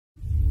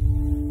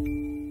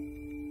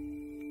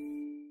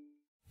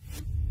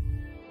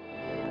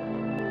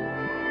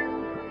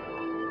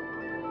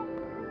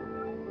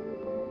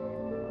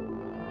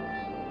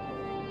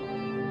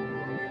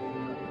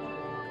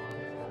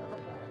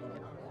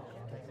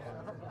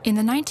In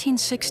the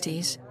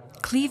 1960s,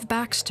 Cleve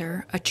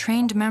Baxter, a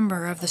trained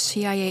member of the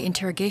CIA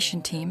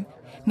interrogation team,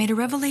 made a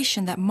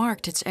revelation that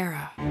marked its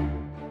era.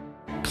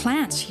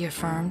 Plants, he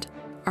affirmed,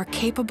 are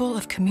capable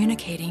of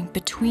communicating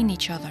between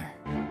each other.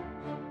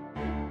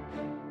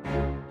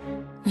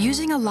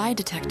 Using a lie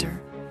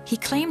detector, he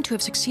claimed to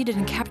have succeeded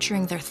in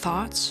capturing their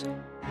thoughts,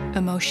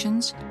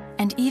 emotions,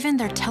 and even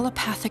their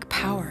telepathic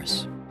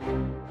powers.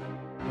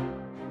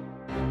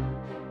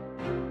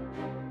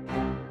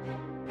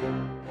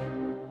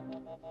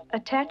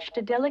 Attached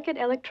to delicate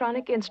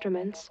electronic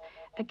instruments,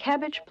 a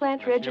cabbage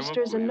plant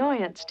registers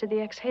annoyance to the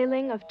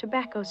exhaling of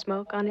tobacco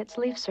smoke on its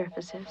leaf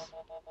surfaces.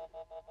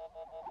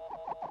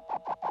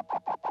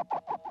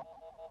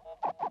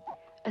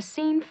 A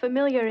scene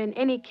familiar in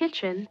any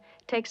kitchen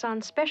takes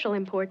on special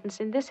importance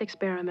in this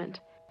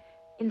experiment.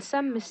 In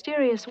some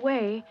mysterious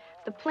way,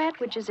 the plant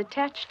which is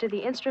attached to the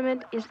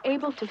instrument is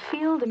able to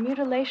feel the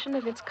mutilation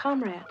of its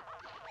comrade.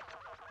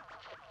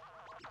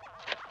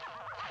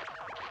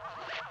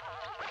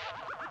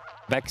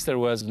 Baxter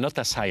was not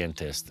a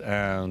scientist,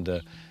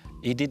 and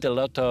he did a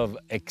lot of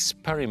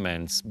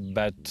experiments,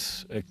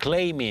 but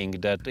claiming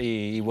that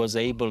he was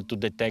able to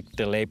detect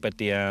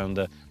telepathy and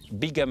a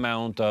big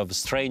amount of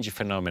strange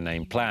phenomena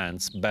in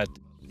plants. But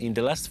in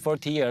the last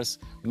 40 years,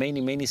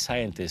 many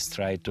scientists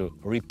tried to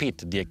repeat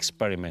the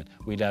experiment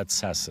without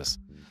success.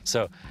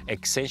 So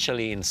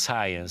essentially in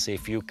science,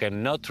 if you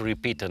cannot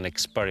repeat an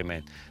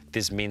experiment,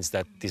 this means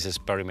that this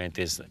experiment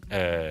is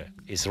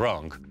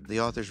wrong.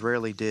 The authors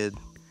rarely did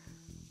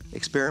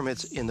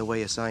experiments in the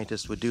way a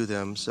scientist would do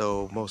them,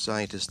 so most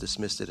scientists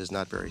dismissed it as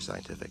not very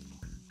scientific.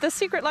 The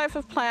Secret Life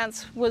of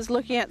Plants was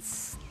looking at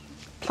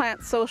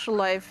plant social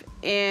life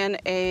in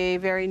a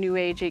very New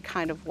Agey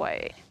kind of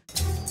way.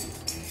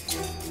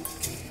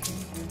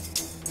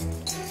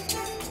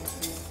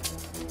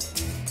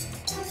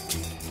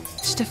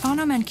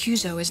 Stefano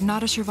Mancuso is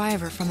not a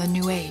survivor from the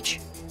New Age.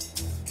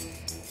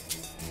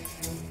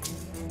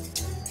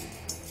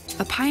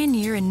 A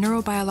pioneer in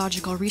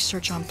neurobiological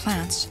research on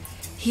plants,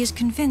 he is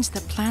convinced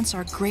that plants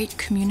are great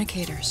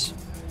communicators.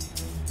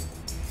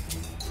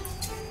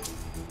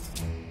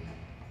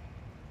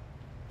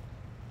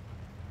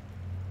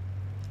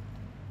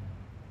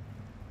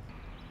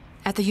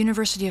 At the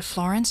University of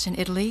Florence in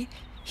Italy,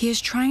 he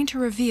is trying to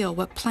reveal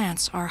what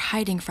plants are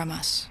hiding from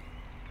us.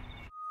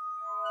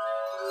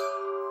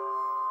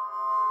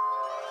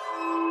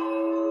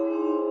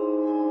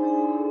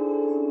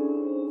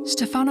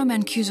 Stefano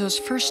Mancuso's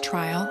first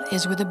trial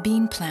is with a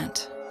bean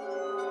plant.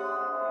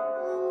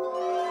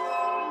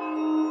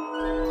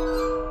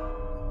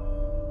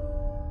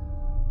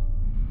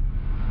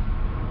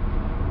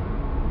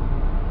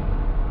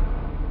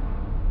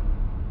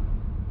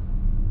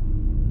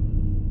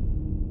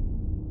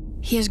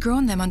 He has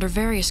grown them under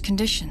various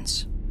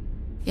conditions.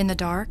 In the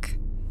dark,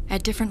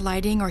 at different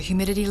lighting or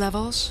humidity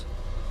levels,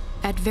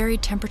 at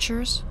varied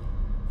temperatures,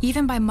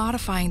 even by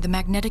modifying the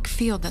magnetic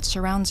field that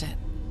surrounds it.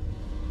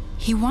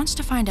 He wants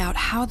to find out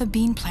how the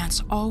bean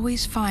plants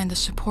always find the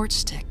support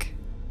stick.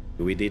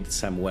 We did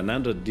some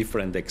 100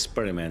 different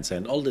experiments,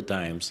 and all the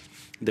times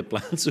the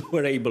plants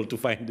were able to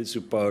find the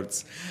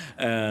supports.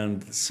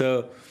 And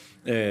so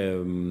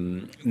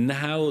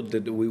now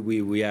that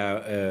we are,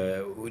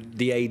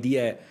 the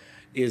idea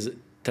is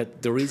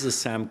that there is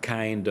some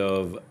kind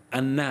of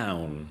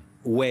unknown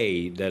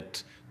way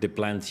that the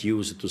plants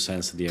use to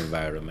sense the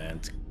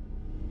environment.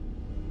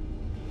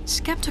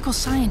 Skeptical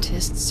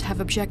scientists have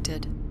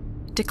objected,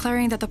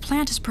 declaring that the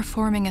plant is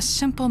performing a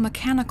simple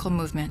mechanical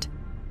movement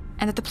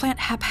and that the plant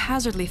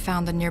haphazardly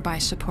found the nearby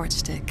support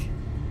stick.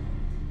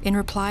 In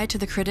reply to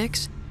the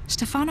critics,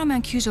 Stefano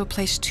Mancuso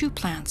placed two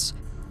plants,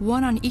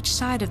 one on each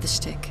side of the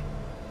stick.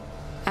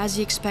 As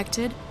he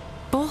expected,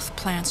 both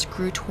plants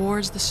grew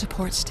towards the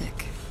support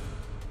stick.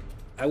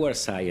 Our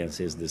science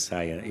is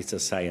it's a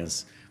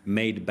science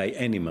made by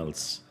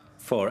animals,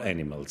 for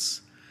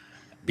animals.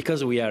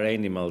 Because we are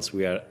animals,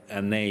 we are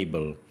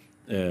unable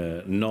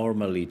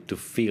normally to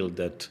feel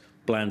that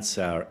plants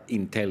are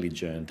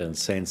intelligent and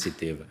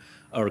sensitive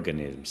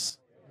organisms.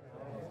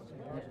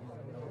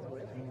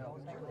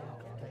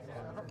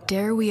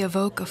 Dare we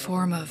evoke a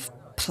form of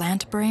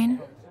plant brain?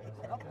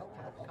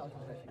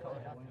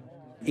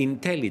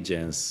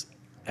 Intelligence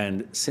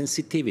and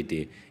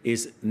sensitivity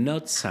is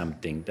not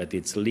something that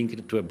it's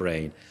linked to a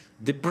brain.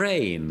 The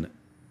brain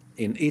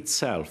in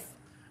itself,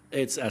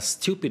 it's a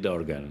stupid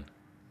organ.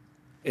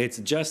 It's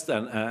just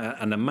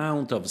an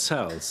amount of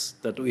cells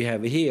that we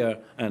have here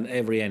and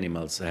every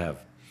animals have.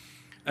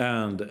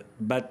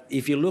 But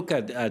if you look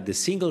at the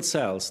single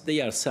cells, they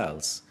are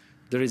cells.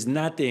 There is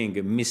nothing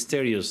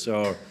mysterious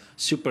or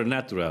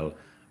supernatural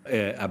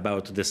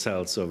about the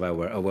cells of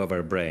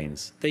our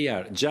brains. They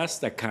are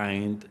just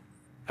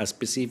a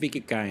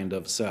specific kind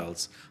of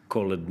cells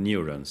called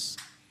neurons.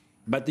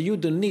 But you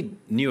don't need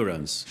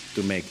neurons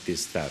to make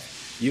this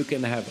stuff. You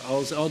can have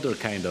all other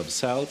kind of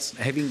cells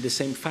having the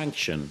same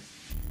function.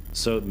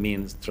 So it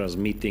means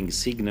transmitting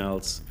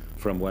signals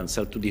from one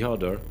cell to the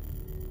other.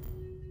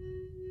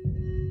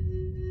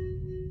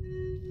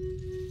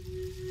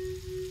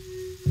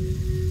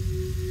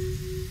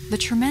 the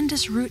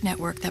tremendous root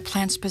network that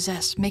plants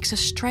possess makes a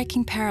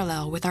striking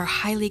parallel with our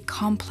highly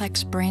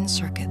complex brain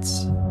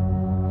circuits.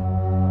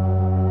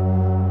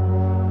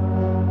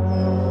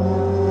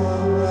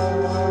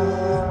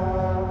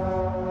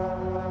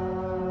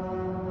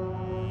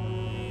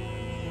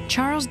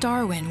 Charles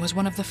Darwin was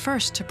one of the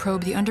first to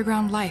probe the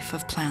underground life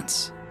of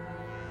plants.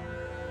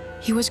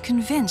 He was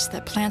convinced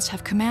that plants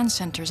have command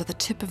centers at the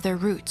tip of their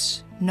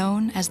roots,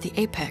 known as the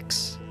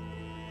apex.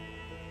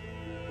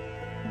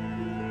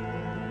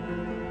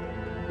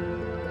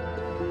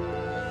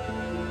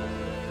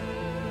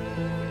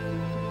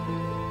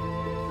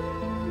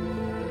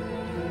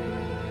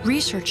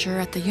 Researcher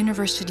at the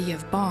University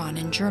of Bonn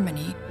in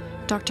Germany,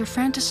 Dr.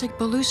 František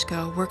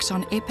Belusko works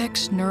on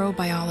apex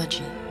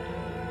neurobiology.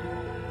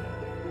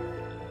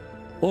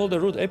 All the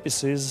root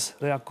apices,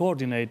 they are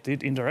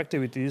coordinated in their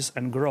activities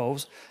and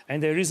growth,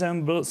 and they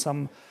resemble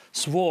some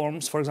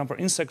swarms, for example,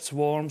 insect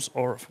swarms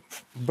or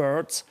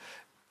birds.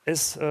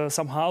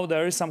 Somehow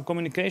there is some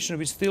communication.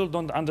 We still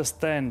don't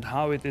understand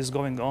how it is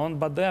going on,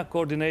 but they are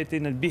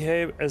coordinated and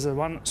behave as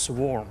one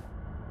swarm.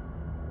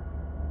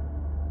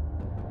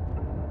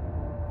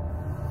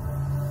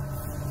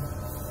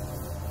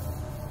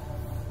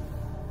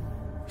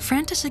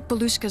 František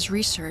Beluska's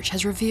research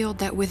has revealed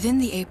that within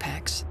the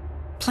apex,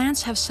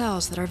 plants have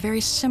cells that are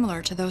very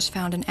similar to those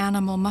found in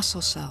animal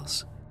muscle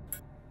cells.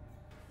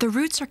 The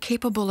roots are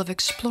capable of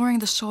exploring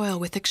the soil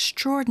with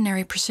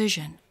extraordinary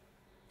precision,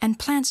 and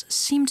plants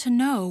seem to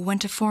know when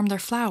to form their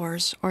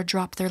flowers or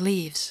drop their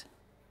leaves.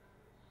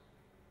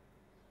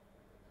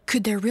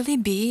 Could there really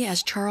be,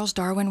 as Charles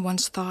Darwin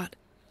once thought,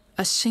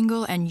 a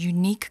single and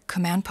unique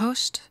command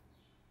post?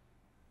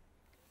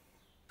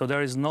 So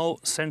there is no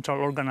central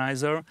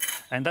organizer,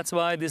 and that's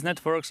why these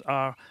networks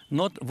are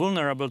not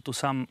vulnerable to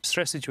some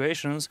stress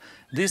situations.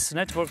 These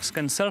networks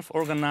can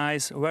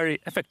self-organize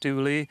very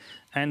effectively,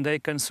 and they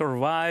can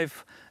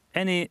survive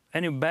any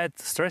bad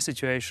stress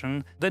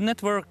situation. The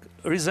network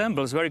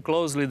resembles very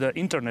closely the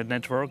internet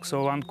network,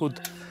 so one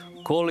could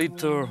call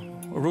it a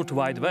root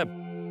wide web.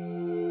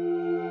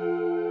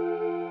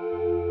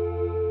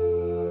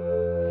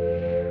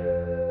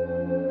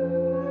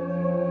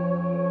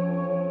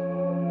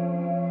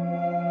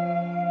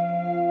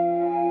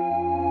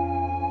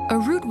 A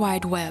root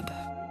wide web,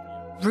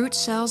 root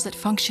cells that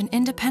function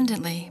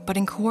independently but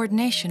in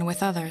coordination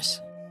with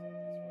others.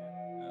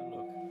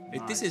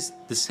 This is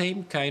the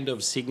same kind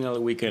of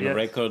signal we can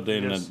record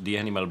in the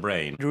animal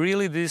brain.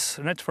 Really, these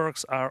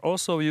networks are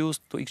also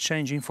used to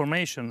exchange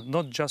information,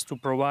 not just to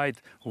provide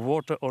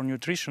water or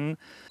nutrition.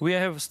 We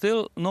have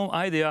still no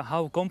idea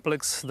how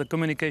complex the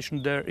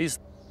communication there is.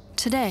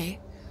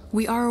 Today,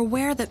 we are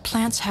aware that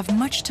plants have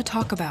much to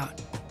talk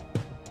about,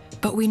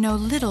 but we know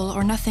little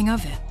or nothing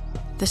of it.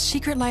 The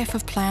secret life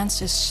of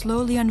plants is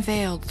slowly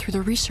unveiled through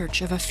the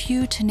research of a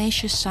few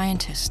tenacious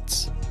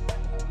scientists.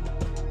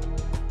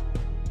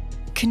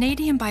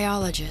 Canadian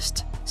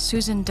biologist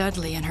Susan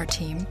Dudley and her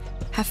team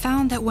have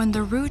found that when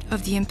the root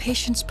of the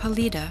Impatiens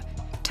pallida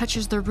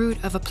touches the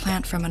root of a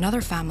plant from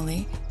another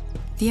family,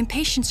 the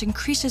impatiens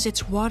increases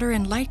its water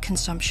and light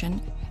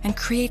consumption and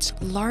creates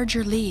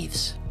larger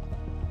leaves.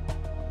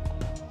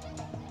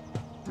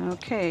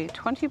 Okay,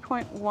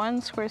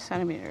 20.1 square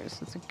centimeters.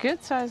 It's a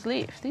good-sized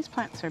leaf. These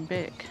plants are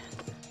big.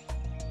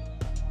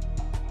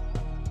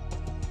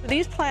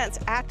 These plants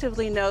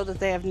actively know that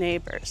they have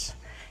neighbors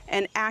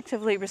and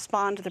actively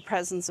respond to the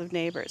presence of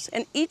neighbors.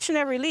 And each and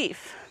every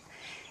leaf,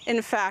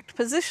 in fact,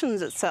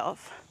 positions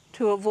itself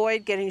to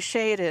avoid getting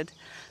shaded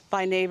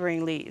by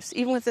neighboring leaves,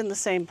 even within the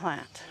same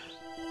plant.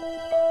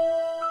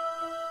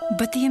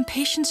 But the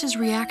impatiens'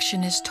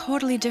 reaction is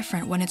totally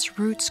different when its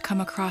roots come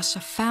across a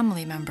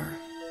family member.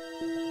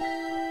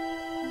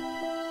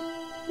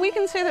 We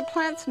can say that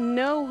plants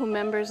know who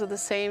members of the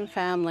same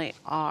family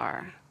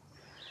are.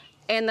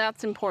 And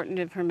that's important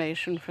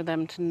information for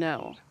them to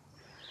know.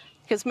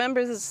 Because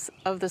members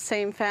of the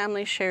same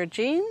family share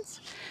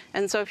genes.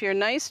 And so if you're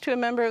nice to a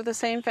member of the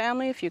same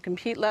family, if you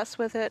compete less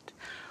with it,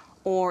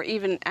 or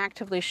even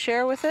actively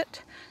share with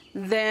it,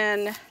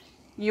 then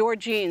your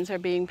genes are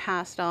being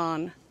passed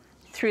on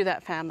through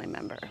that family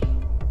member.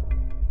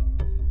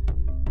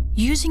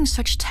 Using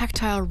such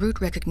tactile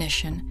root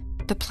recognition,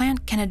 the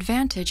plant can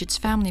advantage its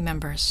family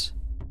members.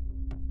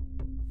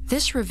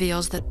 This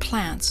reveals that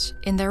plants,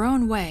 in their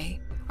own way,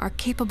 are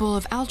capable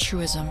of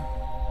altruism.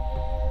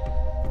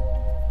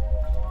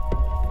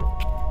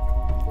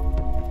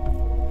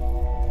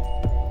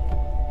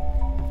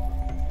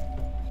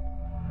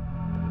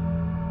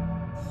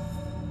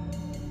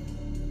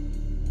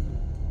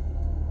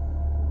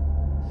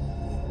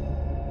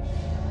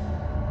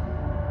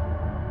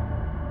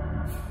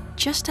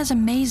 Just as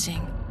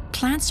amazing,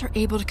 plants are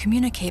able to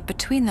communicate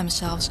between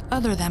themselves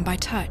other than by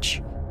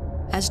touch,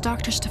 as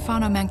Dr.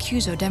 Stefano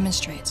Mancuso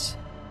demonstrates.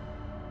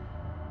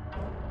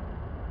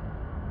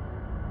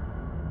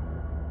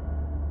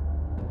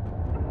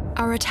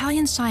 Our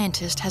Italian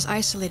scientist has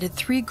isolated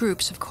 3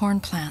 groups of corn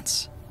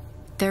plants.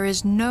 There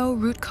is no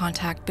root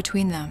contact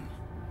between them.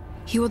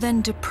 He will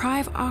then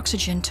deprive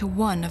oxygen to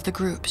one of the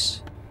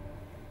groups.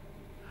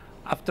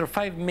 After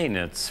 5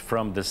 minutes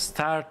from the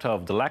start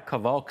of the lack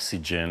of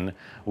oxygen,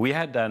 we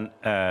had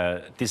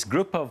this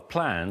group of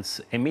plants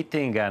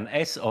emitting an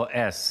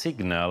SOS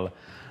signal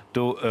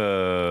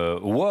to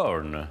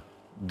warn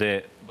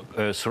the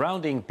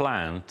surrounding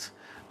plant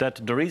that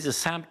there is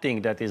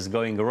something that is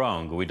going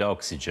wrong with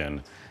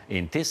oxygen.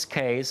 In this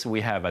case,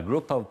 we have a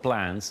group of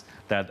plants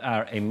that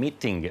are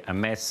emitting a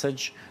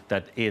message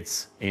that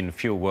it's, in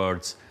few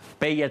words,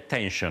 pay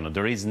attention,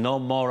 there is no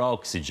more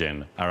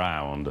oxygen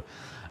around.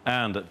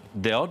 And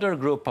the other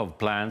group of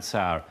plants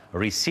are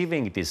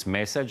receiving this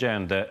message,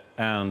 and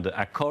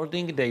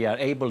accordingly they are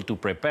able to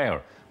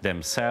prepare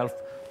themselves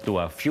to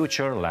a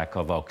future lack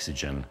of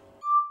oxygen.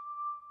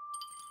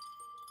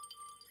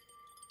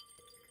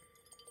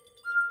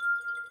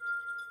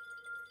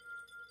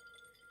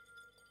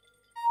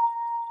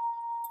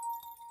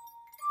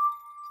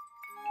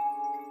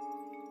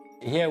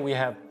 Here we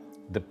have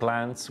the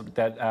plants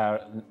that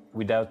are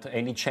without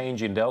any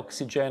change in the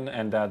oxygen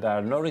and that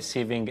are not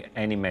receiving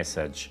any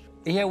message.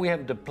 Here we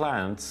have the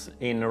plants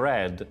in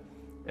red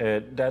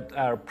that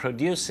are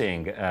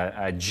producing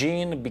a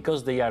gene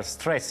because they are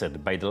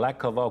stressed by the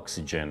lack of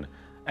oxygen,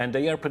 and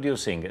they are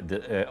producing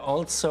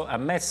also a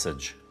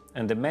message,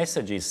 and the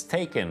message is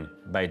taken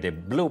by the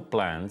blue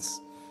plants.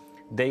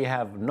 They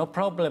have no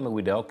problem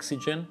with the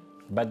oxygen,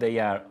 but they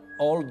are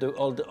all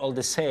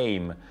the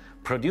same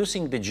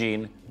producing the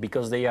gene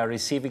because they are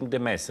receiving the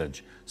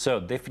message.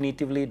 So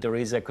definitively there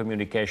is a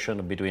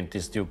communication between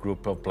these two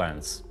groups of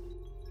plants.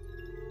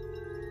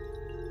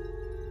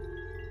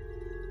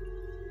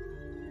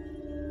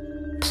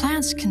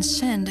 Plants can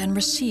send and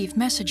receive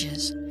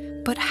messages,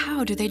 but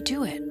how do they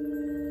do it?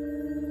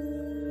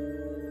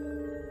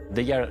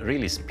 They are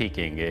really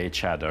speaking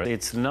each other.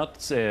 It's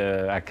not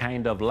a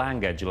kind of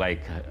language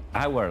like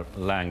our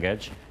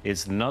language.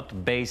 It's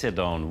not based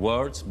on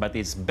words, but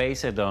it's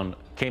based on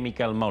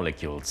chemical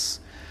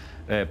molecules.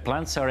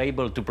 Plants are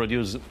able to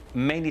produce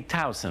many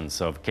thousands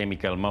of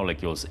chemical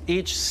molecules.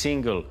 Each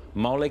single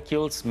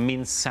molecule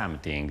means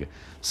something.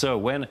 So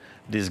when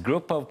this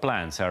group of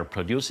plants are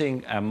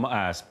producing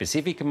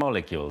specific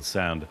molecules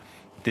and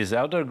this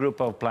other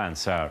group of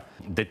plants are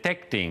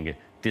detecting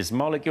this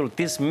molecule,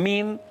 this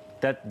means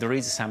that there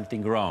is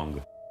something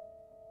wrong.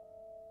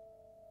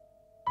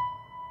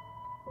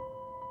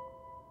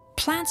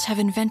 Plants have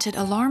invented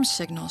alarm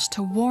signals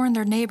to warn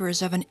their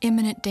neighbors of an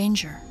imminent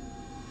danger.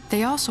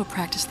 They also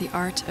practice the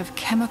art of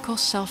chemical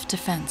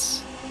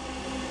self-defense.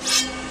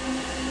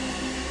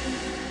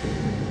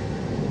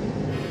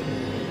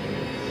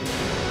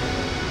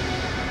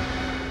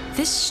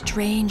 This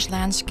strange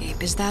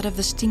landscape is that of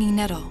the stinging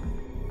nettle,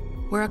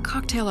 where a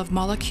cocktail of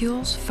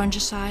molecules,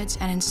 fungicides,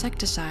 and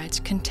insecticides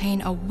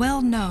contain a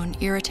well-known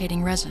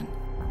irritating resin.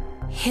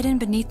 Hidden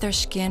beneath their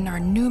skin are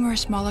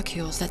numerous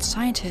molecules that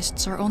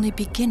scientists are only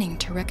beginning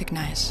to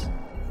recognize.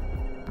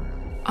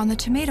 On the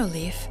tomato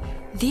leaf,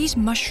 these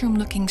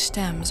mushroom-looking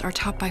stems are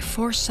topped by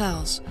 4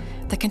 cells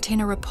that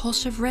contain a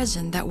repulsive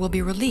resin that will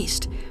be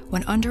released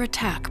when under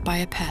attack by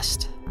a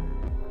pest.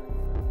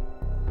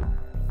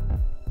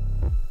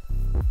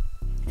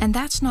 And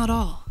that's not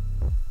all.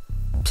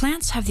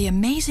 Plants have the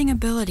amazing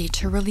ability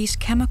to release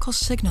chemical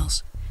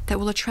signals that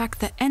will attract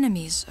the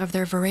enemies of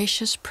their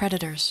voracious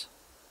predators.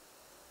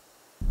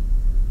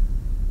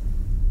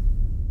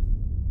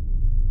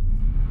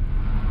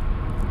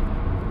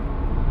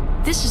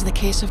 This is the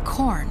case of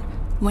corn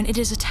when it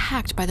is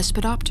attacked by the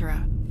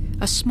Spodoptera,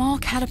 a small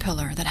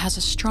caterpillar that has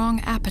a strong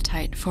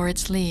appetite for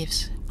its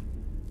leaves.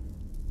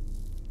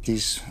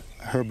 These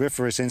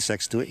herbivorous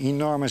insects do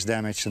enormous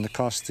damage and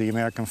cost the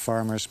American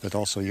farmers, but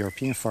also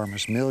European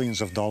farmers,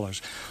 millions of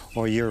dollars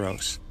or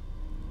euros.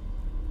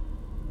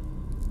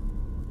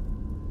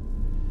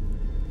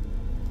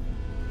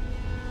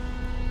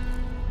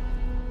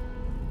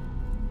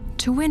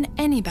 To win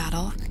any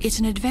battle, it's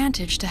an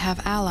advantage to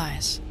have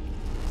allies.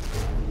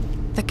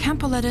 The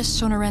Campylorus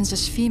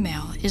sonorensis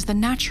female is the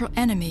natural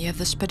enemy of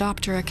the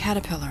Spodoptera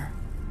caterpillar.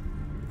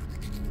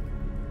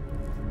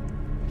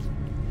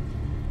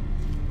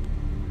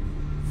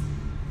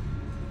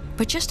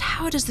 But just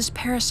how does this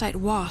parasite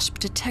wasp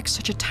detect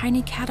such a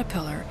tiny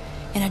caterpillar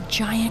in a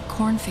giant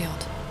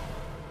cornfield?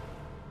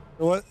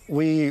 What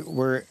we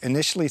were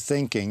initially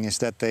thinking is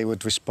that they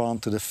would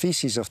respond to the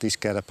feces of these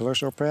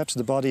caterpillars, or perhaps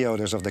the body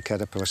odors of the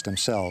caterpillars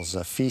themselves.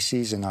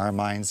 Feces, in our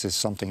minds, is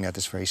something that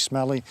is very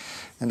smelly,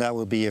 and that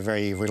would be a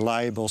very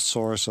reliable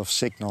source of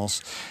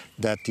signals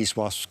that these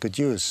wasps could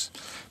use.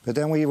 But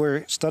then we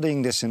were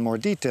studying this in more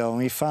detail, and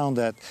we found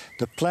that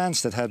the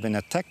plants that had been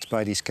attacked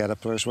by these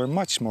caterpillars were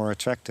much more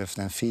attractive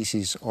than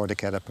feces or the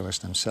caterpillars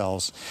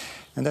themselves.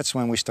 And that's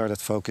when we started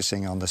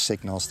focusing on the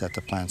signals that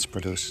the plants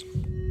produce.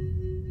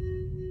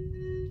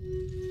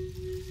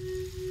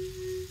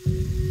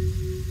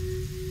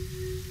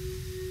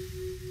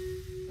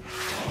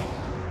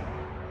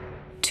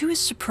 To his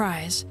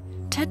surprise,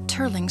 Ted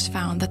Turlings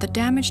found that the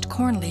damaged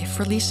corn leaf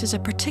releases a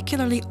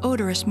particularly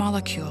odorous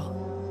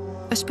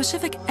molecule, a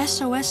specific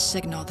SOS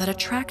signal that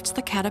attracts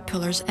the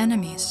caterpillar's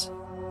enemies.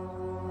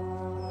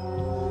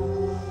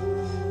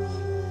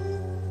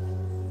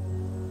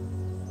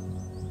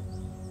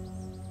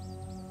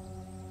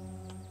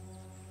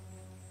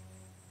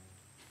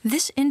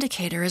 This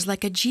indicator is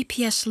like a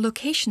GPS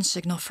location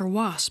signal for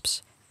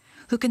wasps,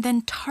 who can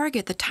then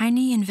target the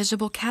tiny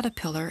invisible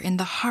caterpillar in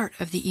the heart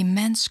of the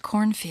immense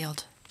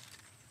cornfield.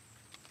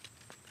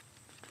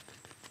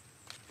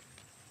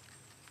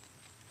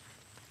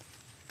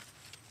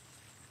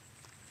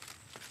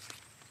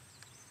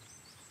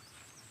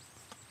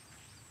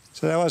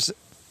 So that was,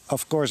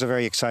 of course, a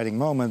very exciting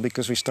moment,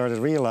 because we started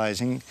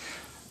realizing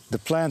the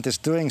plant is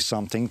doing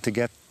something to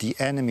get the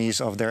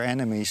enemies of their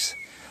enemies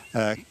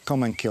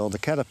come and kill the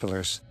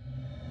caterpillars.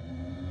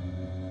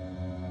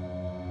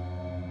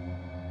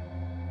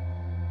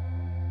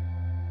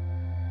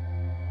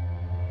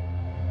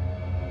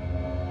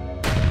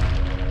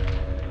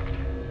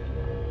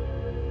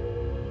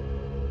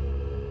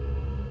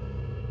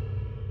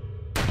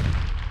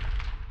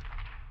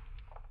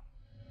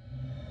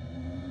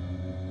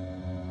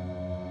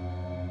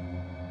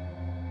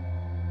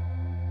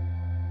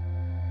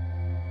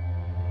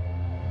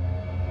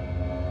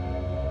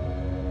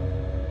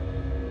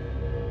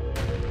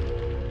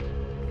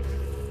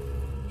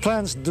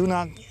 Plants do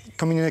not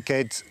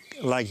communicate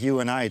like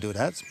you and I do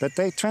that, but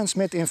they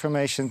transmit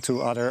information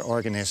to other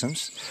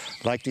organisms,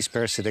 like these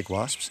parasitic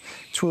wasps,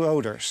 through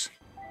odours.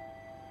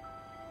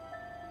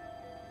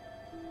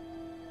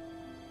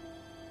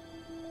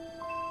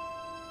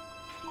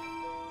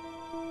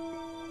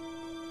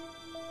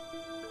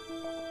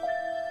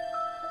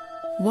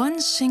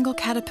 One single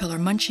caterpillar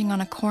munching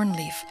on a corn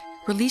leaf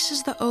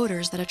releases the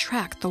odors that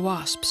attract the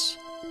wasps.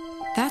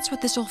 That's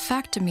what this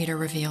olfactometer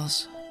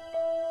reveals.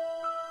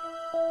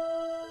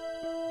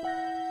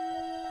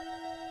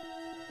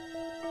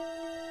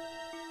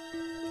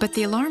 But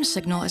the alarm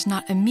signal is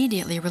not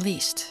immediately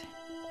released.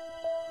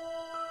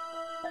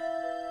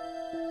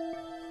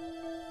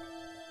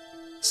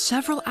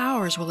 Several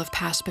hours will have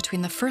passed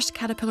between the first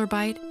caterpillar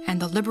bite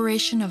and the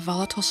liberation of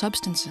volatile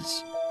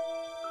substances.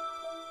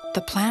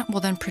 The plant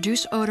will then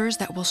produce odors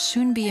that will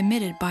soon be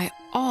emitted by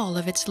all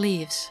of its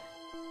leaves.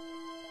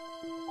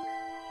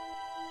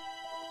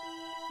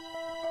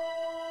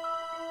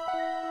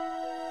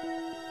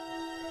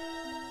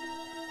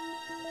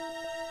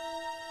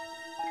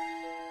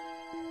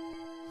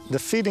 The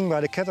feeding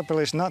by the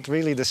caterpillar is not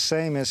really the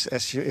same as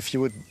if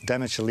you would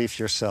damage a leaf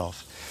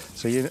yourself.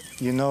 So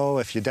you know,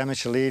 if you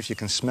damage a leaf, you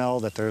can smell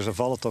that there's a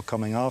volatile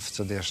coming off,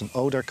 so there's an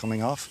odor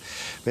coming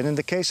off. But in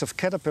the case of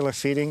caterpillar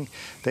feeding,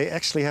 they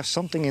actually have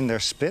something in their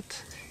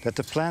spit that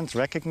the plant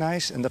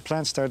recognizes, and the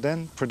plants start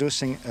then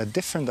producing a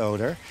different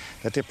odor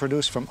that they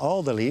produce from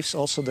all the leaves,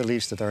 also the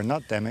leaves that are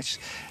not damaged,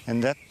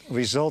 and that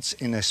results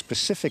in a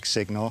specific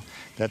signal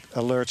that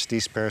alerts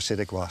these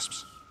parasitic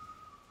wasps.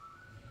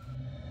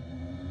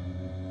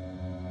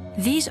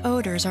 These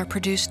odors are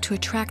produced to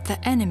attract the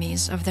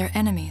enemies of their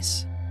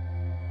enemies.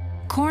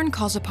 Corn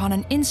calls upon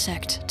an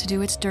insect to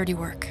do its dirty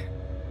work.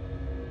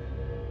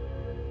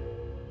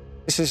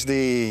 This is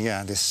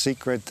the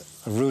secret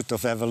route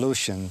of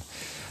evolution.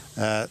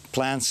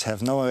 Plants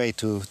have no way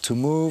to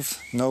move,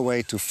 no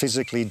way to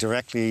physically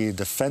directly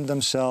defend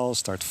themselves,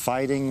 start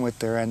fighting with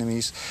their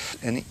enemies,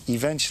 and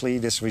eventually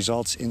this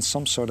results in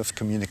some sort of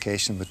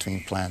communication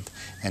between plant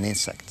and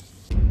insect.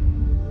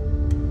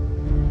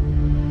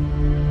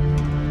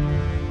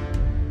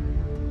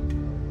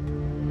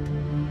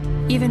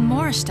 Even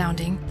more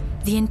astounding,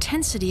 the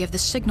intensity of the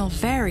signal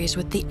varies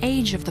with the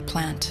age of the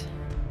plant.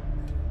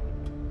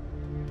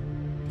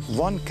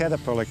 One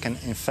caterpillar can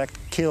in fact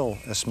kill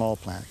a small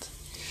plant.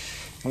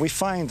 And we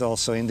find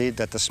also indeed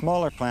that the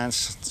smaller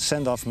plants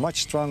send off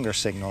much stronger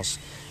signals,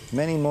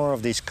 many more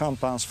of these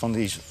compounds from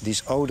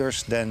these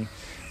odors than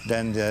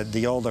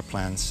the older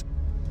plants.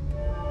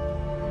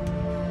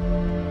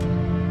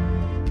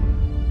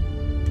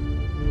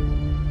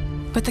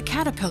 But the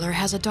caterpillar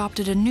has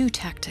adopted a new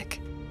tactic.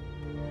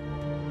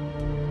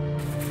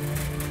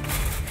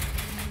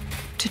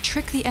 To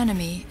trick the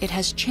enemy, it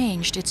has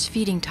changed its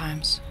feeding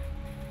times.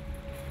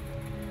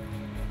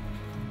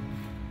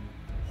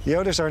 The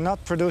odors are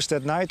not produced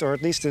at night, or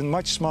at least in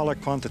much smaller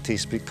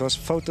quantities, because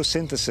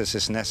photosynthesis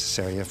is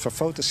necessary, and for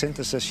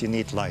photosynthesis you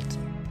need light.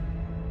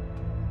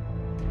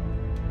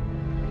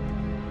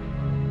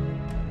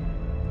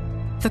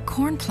 The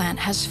corn plant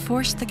has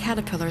forced the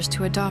caterpillars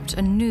to adopt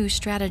a new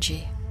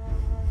strategy.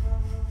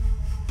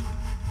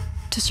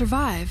 To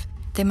survive,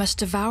 they must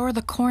devour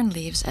the corn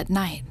leaves at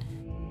night.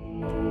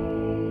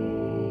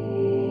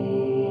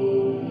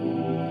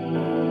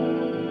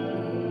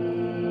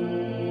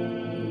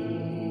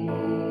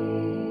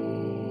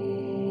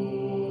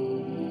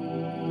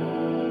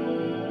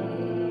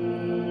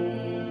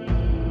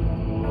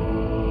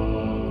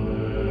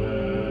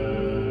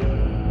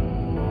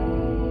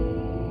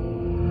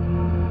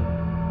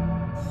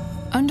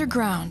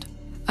 Underground,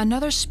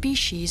 another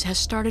species has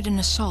started an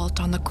assault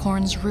on the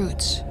corn's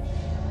roots.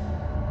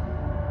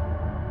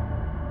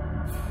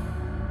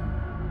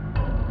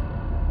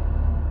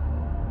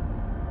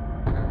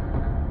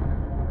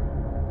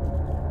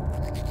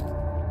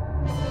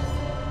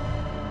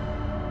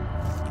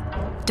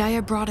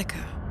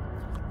 Diabrotica,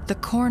 the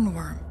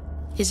cornworm,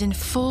 is in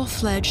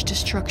full-fledged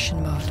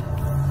destruction mode.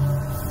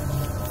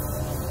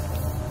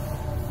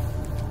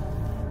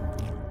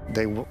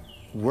 They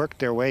work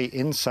their way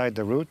inside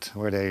the root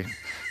where they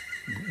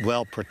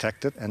well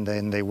protected, and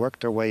then they work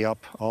their way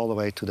up all the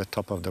way to the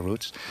top of the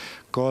roots,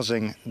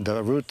 causing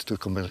the root to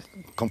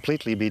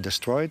completely be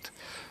destroyed,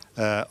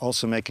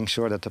 also making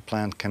sure that the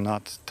plant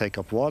cannot take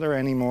up water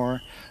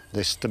anymore.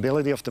 The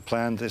stability of the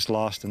plant is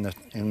lost, and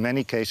in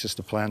many cases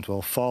the plant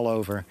will fall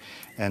over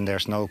and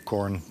there's no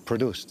corn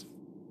produced.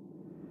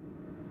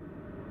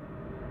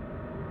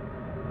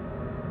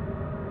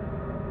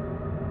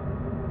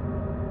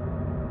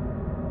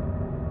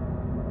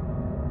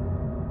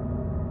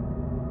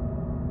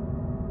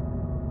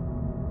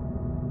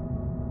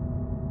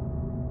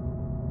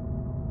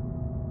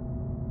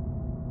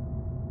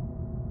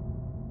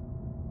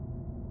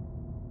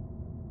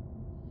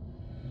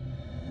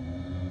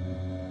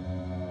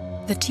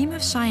 The team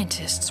of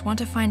scientists want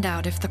to find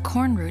out if the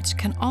corn roots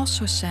can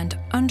also send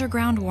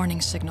underground warning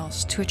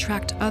signals to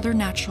attract other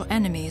natural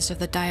enemies of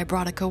the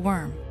Diabrotica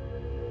worm.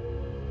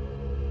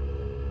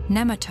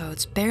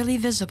 Nematodes barely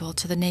visible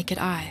to the naked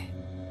eye.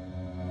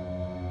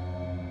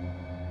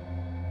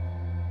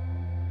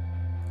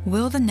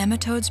 Will the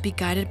nematodes be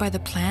guided by the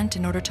plant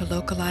in order to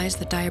localize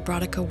the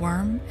Diabrotica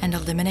worm and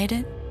eliminate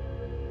it?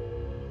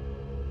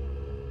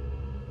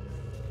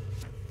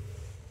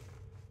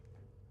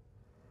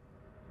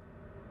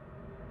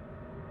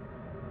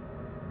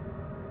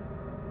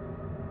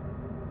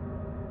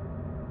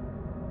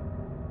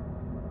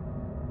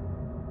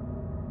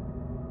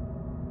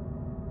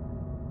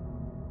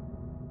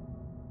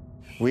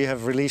 We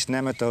have released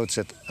nematodes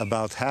at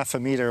about half a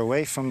meter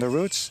away from the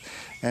roots,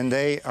 and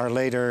they are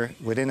later,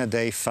 within a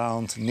day,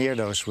 found near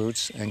those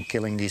roots and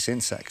killing these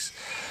insects.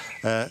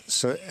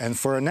 And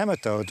for a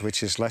nematode,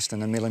 which is less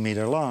than a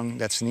millimeter long,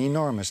 that's an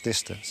enormous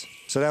distance.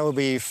 So that will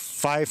be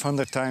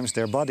 500 times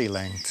their body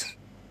length.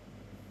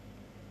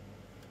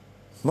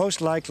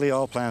 Most likely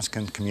all plants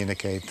can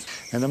communicate.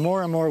 And the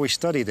more and more we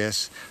study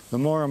this, the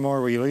more and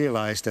more we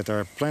realize that there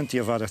are plenty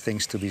of other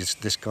things to be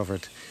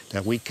discovered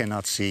that we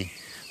cannot see,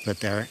 but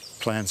their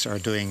plants are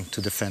doing to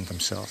defend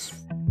themselves.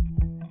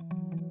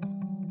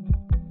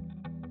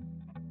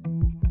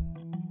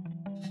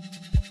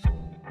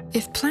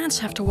 If plants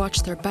have to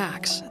watch their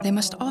backs, they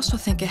must also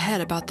think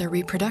ahead about their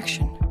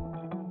reproduction.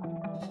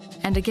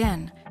 And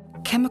again,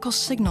 chemical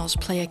signals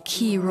play a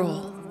key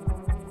role.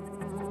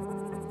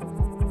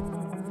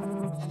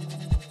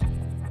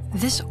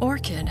 This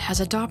orchid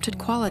has adopted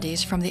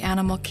qualities from the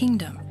animal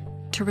kingdom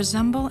to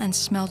resemble and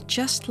smell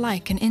just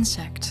like an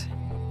insect.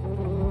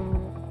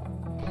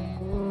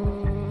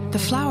 The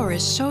flower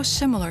is so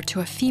similar to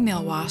a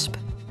female wasp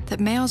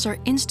that males are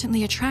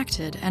instantly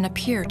attracted and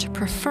appear to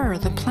prefer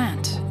the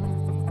plant.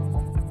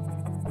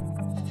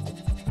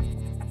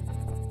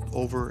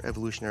 Over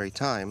evolutionary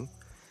time,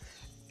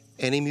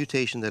 any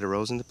mutation that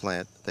arose in the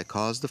plant that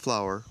caused the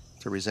flower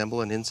to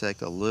resemble an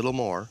insect a little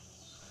more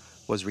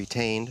was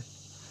retained,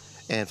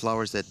 and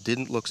flowers that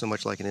didn't look so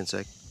much like an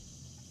insect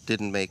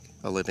didn't make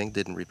a living,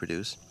 didn't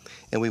reproduce,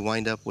 and we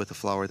wind up with a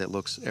flower that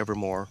looks ever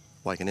more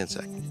like an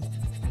insect.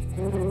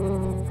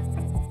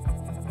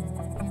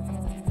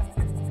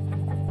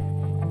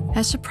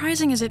 As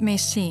surprising as it may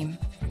seem,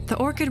 the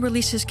orchid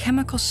releases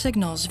chemical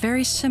signals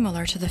very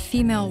similar to the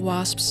female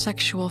wasp's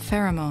sexual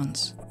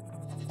pheromones.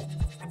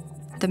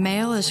 The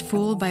male is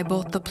fooled by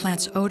both the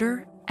plant's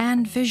odor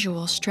and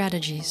visual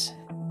strategies.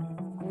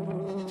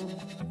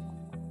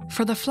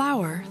 For the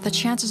flower, the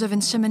chances of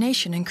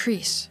insemination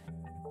increase.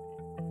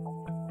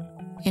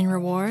 In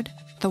reward,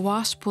 the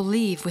wasp will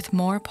leave with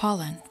more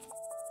pollen.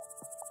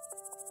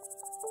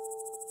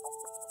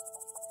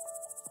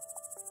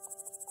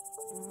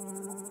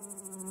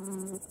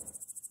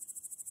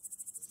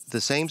 The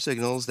same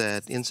signals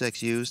that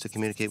insects use to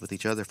communicate with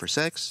each other for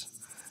sex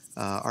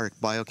are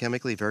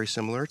biochemically very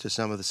similar to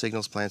some of the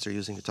signals plants are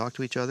using to talk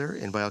to each other,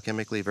 and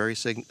biochemically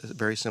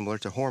very similar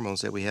to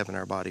hormones that we have in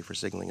our body for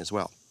signaling as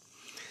well.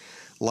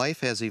 Life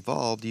has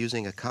evolved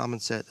using a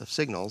common set of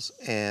signals,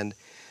 and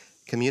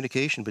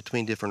communication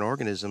between different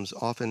organisms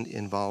often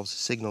involves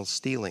signal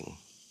stealing,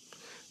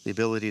 the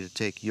ability to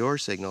take your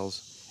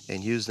signals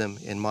and use them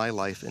in my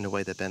life in a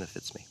way that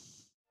benefits me.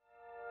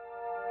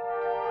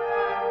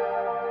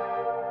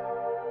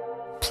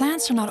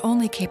 Plants are not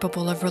only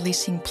capable of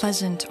releasing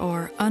pleasant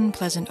or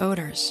unpleasant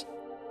odors,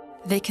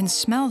 they can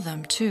smell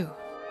them too.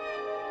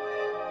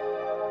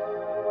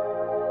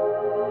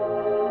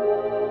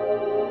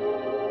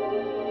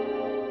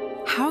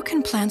 How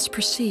can plants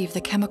perceive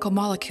the chemical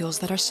molecules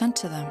that are sent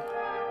to them?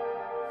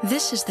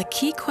 This is the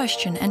key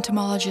question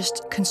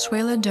entomologist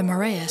Consuela de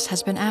Moraes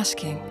has been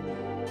asking.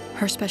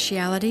 Her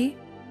speciality?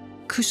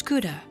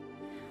 Cuscuta,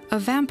 a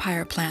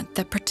vampire plant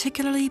that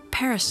particularly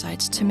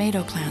parasites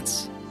tomato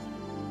plants.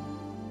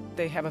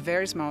 They have a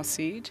very small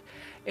seed,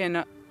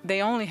 and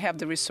they only have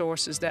the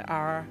resources that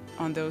are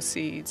on those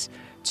seeds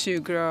to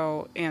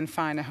grow and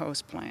find a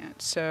host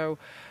plant. So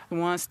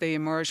once they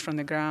emerge from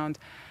the ground,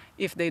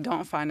 if they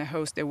don't find a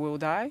host, they will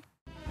die.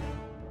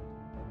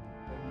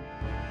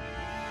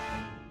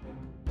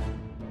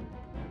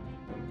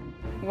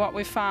 what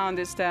we found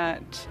is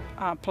that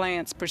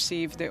plants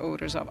perceive the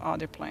odors of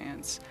other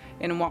plants.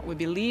 And what we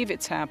believe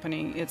it's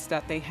happening is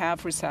that they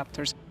have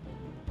receptors.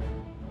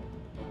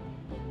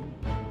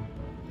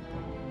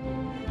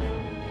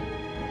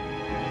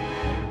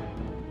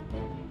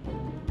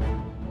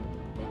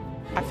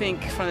 I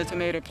think from the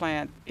tomato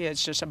plant,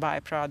 it's just a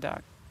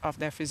byproduct of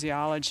their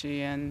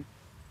physiology, and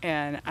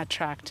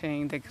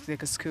attracting the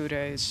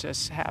cuscuta is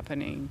just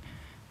happening.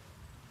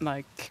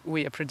 Like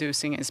we are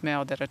producing a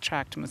smell that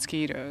attracts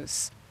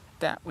mosquitoes,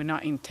 that we're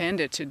not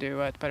intended to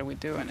do it, but we're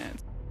doing it.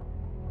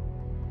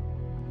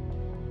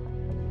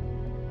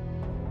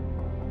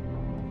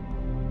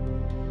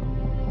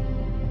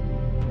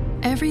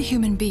 Every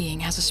human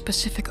being has a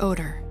specific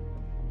odor.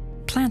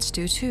 Plants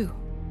do too.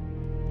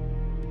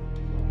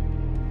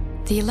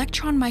 The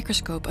electron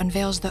microscope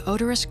unveils the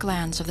odorous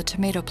glands of the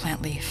tomato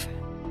plant leaf.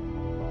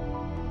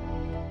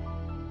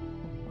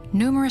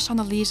 Numerous on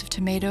the leaves of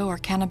tomato or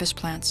cannabis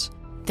plants,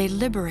 they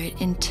liberate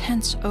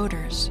intense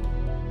odors.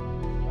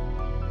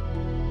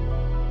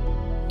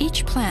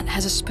 Each plant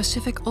has a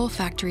specific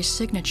olfactory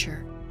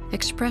signature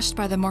expressed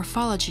by the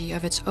morphology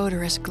of its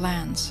odorous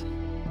glands.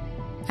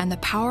 And the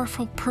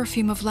powerful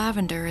perfume of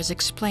lavender is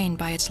explained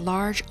by its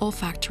large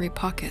olfactory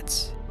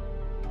pockets.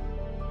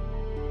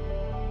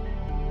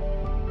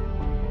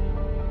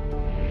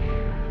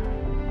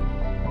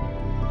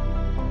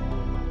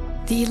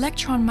 The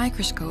electron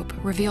microscope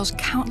reveals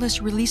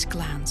countless release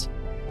glands,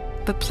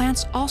 but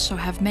plants also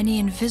have many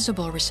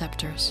invisible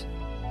receptors.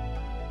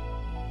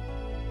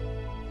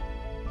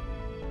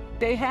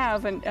 They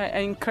have,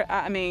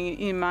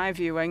 in my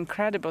view, an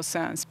incredible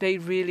sense. They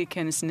really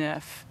can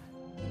sniff.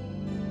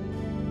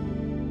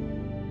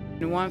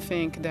 One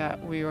thing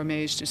that we were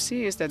amazed to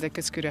see is that the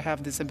cuscuta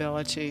have this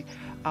ability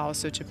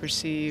also to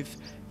perceive,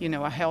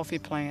 a healthy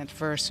plant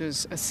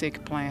versus a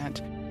sick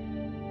plant.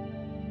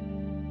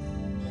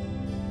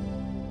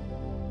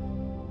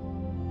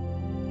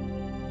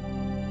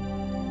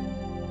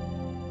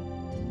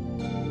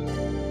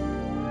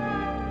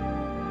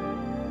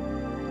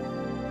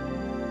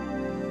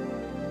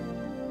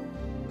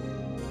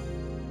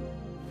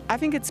 I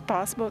think it's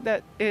possible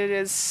that it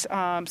is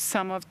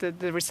some of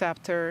the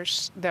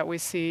receptors that we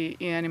see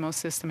in animal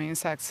system,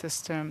 insect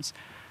systems,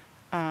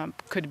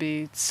 could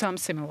be some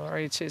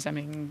similarities.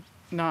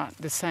 Not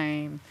the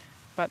same,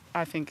 but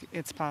I think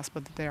it's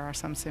possible that there are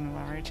some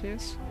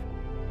similarities.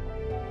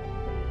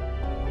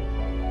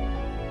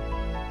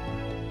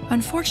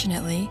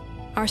 Unfortunately,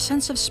 our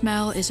sense of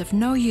smell is of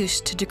no use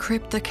to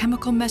decrypt the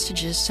chemical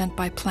messages sent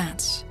by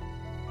plants.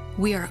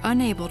 We are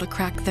unable to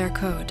crack their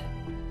code.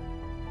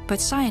 But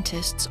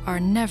scientists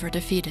are never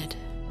defeated.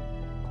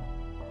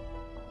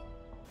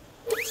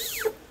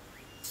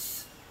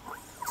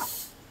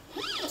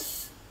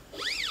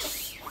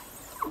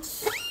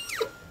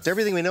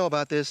 Everything we know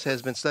about this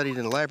has been studied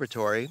in the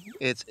laboratory.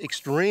 It's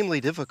extremely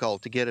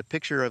difficult to get a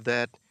picture of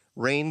that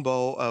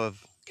rainbow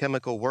of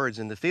chemical words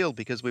in the field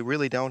because we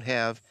really don't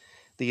have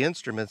the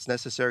instruments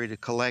necessary to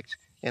collect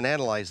and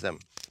analyze them.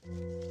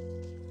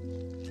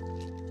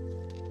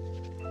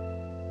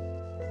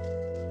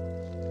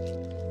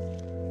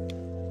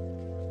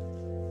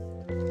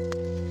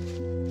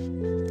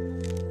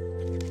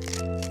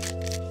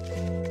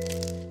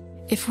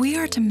 If we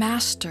are to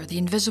master the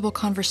invisible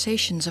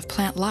conversations of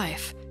plant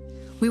life,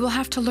 we will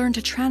have to learn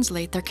to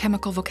translate their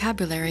chemical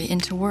vocabulary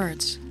into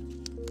words.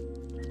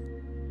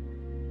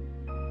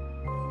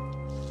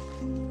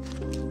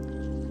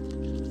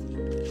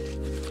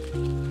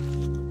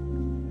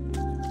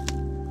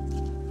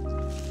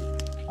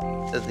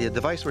 The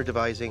device we're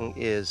devising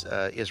is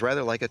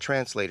rather like a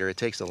translator. It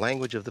takes the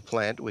language of the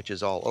plant, which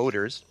is all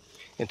odors,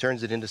 and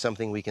turns it into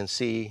something we can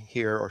see,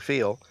 hear, or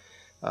feel,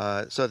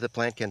 so that the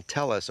plant can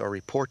tell us or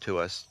report to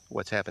us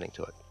what's happening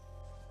to it.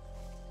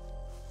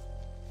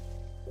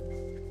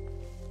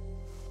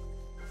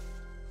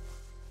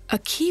 A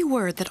key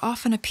word that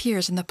often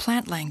appears in the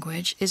plant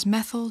language is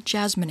methyl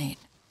jasmonate,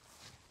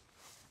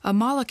 a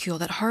molecule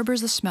that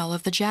harbors the smell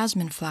of the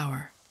jasmine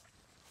flower.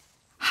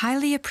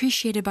 Highly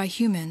appreciated by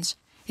humans,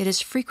 it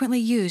is frequently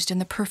used in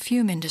the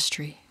perfume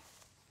industry.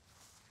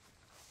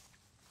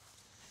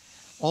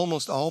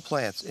 Almost all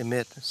plants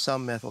emit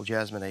some methyl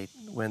jasmonate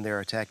when they're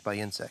attacked by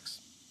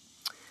insects.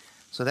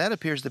 So that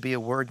appears to be a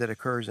word that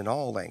occurs in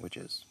all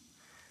languages.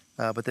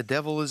 But the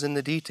devil is in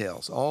the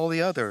details. All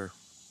the other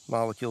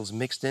molecules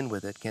mixed in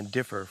with it can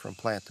differ from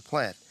plant to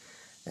plant,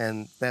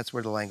 and that's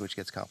where the language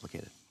gets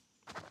complicated.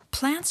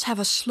 Plants have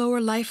a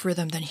slower life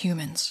rhythm than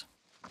humans.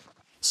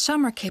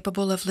 Some are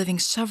capable of living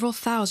several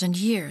thousand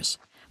years,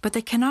 but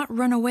they cannot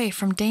run away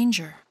from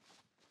danger.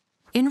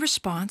 In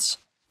response,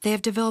 they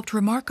have developed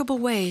remarkable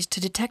ways to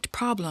detect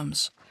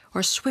problems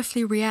or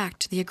swiftly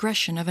react to the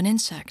aggression of an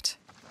insect.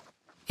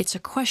 It's a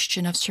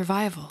question of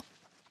survival.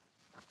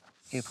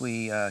 If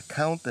we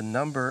count the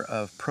number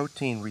of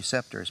protein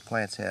receptors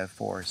plants have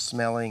for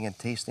smelling and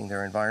tasting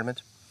their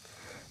environment,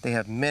 they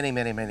have many,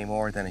 many, many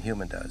more than a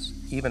human does.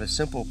 Even a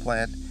simple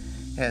plant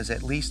has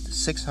at least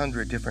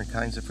 600 different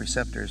kinds of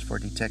receptors for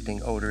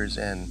detecting odors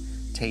and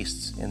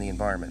tastes in the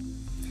environment.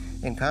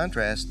 In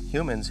contrast,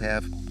 humans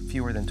have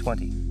fewer than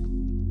 20.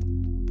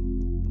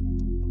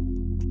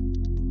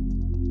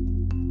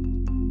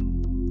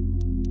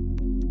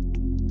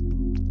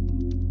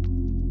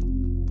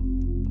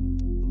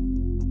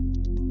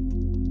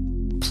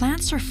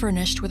 Plants are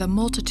furnished with a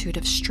multitude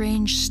of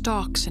strange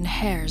stalks and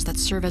hairs that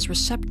serve as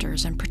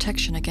receptors and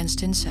protection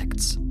against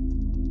insects.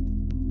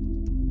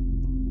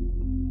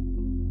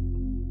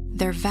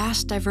 Their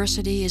vast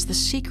diversity is the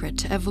secret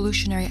to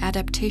evolutionary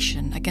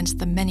adaptation against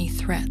the many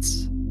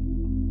threats.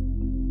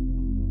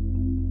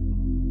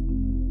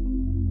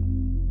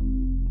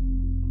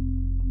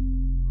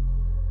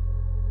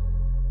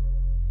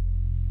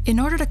 In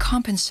order to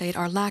compensate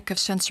our lack of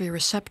sensory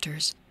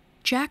receptors,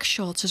 Jack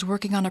Schultz is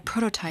working on a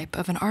prototype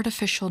of an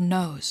artificial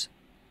nose,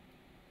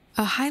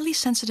 a highly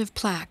sensitive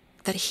plaque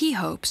that he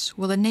hopes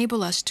will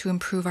enable us to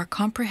improve our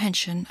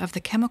comprehension of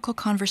the chemical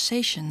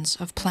conversations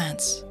of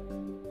plants.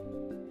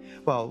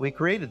 Well, we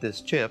created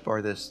this chip,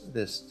 or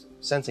this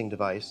sensing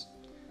device,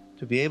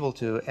 to be able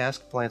to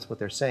ask plants what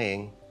they're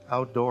saying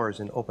outdoors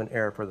in open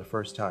air for the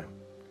first time.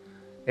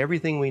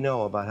 Everything we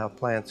know about how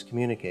plants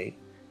communicate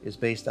is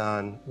based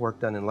on work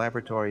done in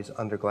laboratories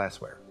under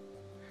glassware.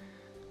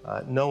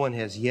 No one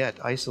has yet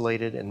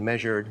isolated and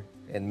measured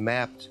and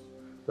mapped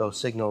those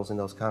signals and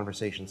those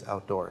conversations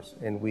outdoors,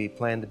 and we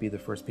plan to be the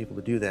first people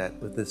to do that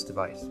with this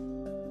device.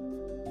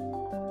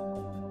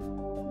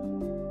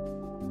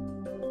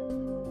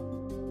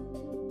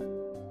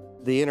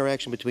 The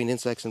interaction between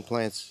insects and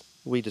plants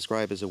we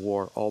describe as a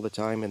war all the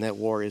time, and that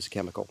war is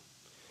chemical.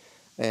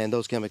 And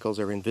those chemicals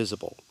are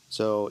invisible.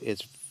 So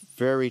it's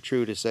very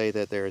true to say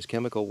that there is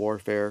chemical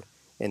warfare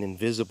and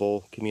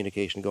invisible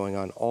communication going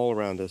on all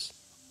around us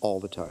all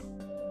the time.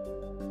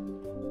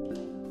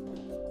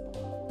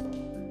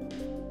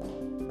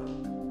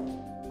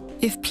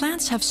 If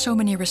plants have so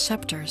many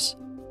receptors,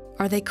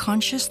 are they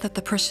conscious that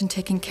the person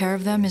taking care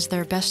of them is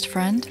their best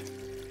friend?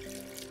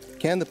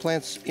 Can the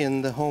plants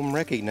in the home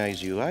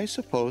recognize you? I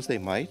suppose they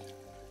might,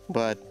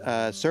 but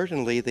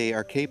certainly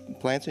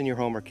plants in your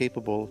home are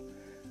capable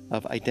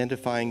of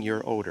identifying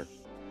your odor.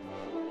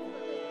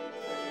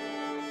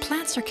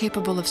 Plants are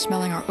capable of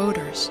smelling our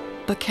odors,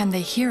 but can they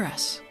hear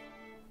us?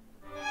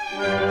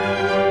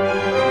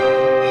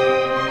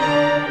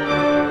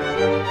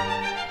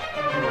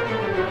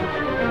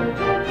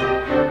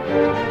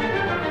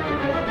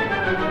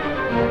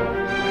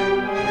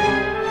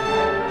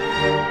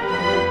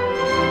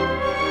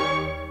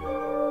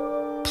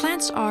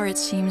 Plants are, it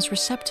seems,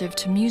 receptive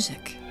to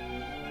music.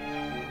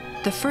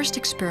 The first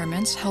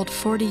experiments, held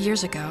 40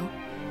 years ago,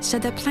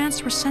 said that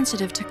plants were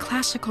sensitive to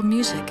classical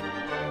music,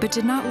 but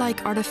did not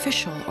like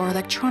artificial or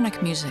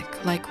electronic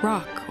music like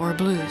rock or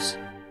blues.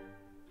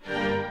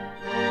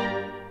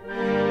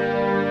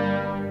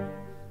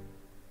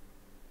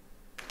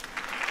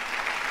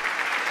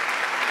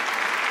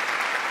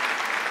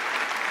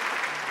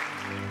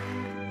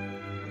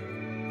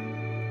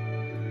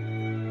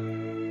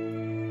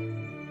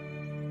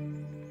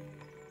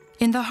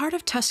 In the heart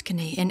of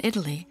Tuscany, in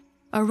Italy,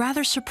 a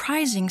rather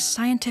surprising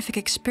scientific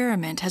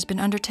experiment has been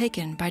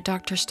undertaken by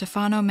Dr.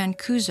 Stefano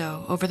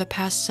Mancuso over the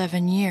past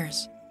 7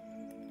 years.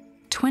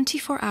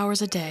 24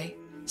 hours a day,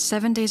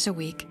 7 days a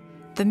week,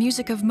 the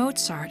music of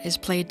Mozart is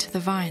played to the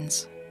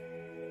vines.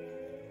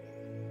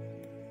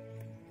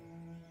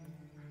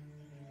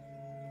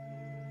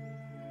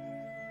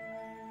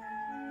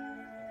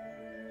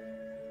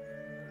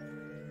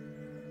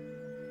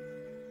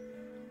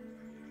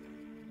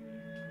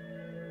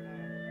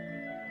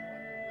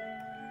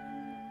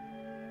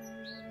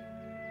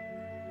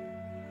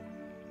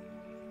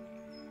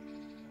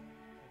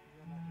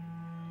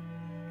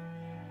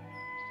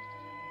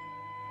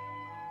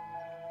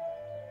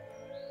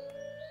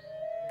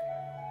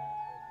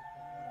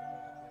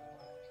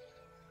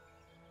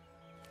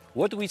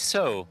 What we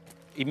saw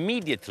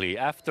immediately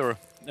after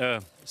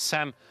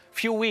some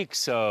few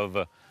weeks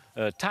of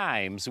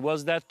times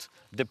was that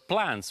the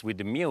plants with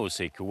the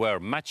music were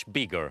much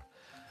bigger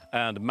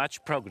and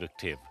much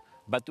productive.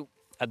 But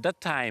at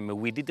that time,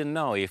 we didn't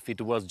know if it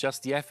was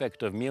just the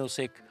effect of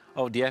music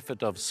or the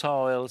effect of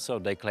soils or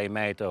the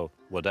climate or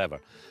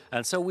whatever.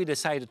 And so we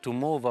decided to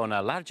move on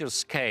a larger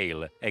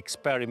scale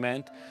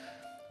experiment,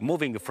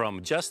 moving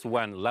from just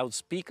one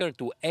loudspeaker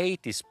to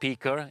 80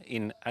 speakers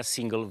in a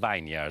single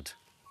vineyard.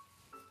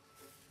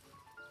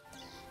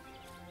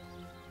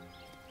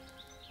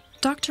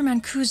 Dr.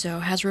 Mancuso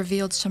has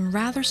revealed some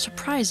rather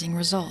surprising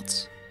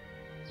results.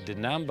 The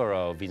number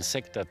of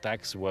insect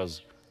attacks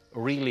was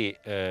really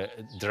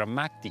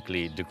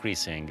dramatically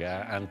decreasing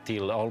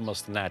until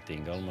almost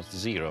nothing, almost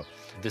zero.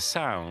 The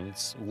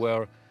sounds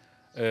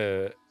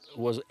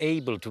was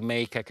able to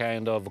make a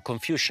kind of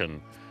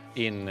confusion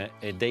in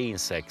the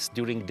insects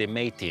during the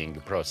mating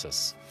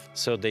process.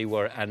 So they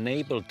were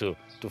unable to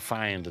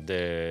find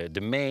the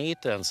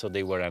mate, and so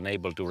they were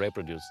unable to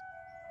reproduce.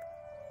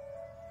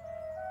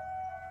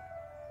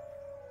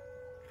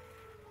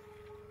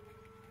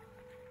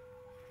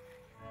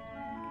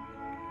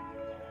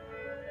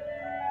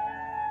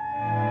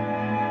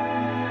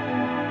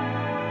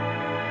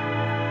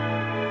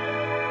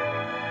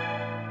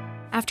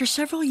 After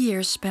several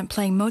years spent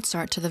playing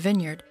Mozart to the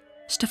vineyard,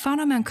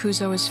 Stefano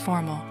Mancuso is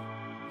formal.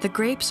 The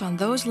grapes on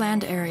those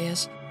land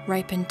areas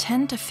ripen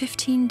 10 to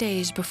 15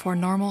 days before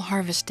normal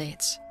harvest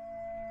dates.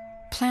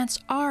 Plants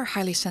are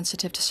highly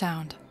sensitive to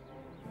sound,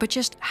 but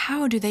just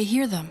how do they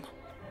hear them?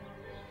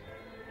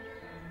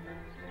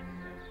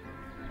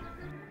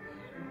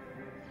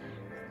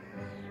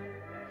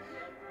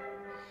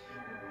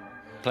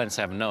 Plants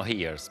have no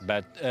ears,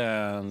 but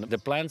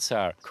the plants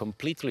are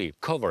completely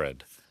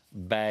covered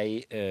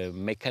by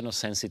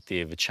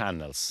mechanosensitive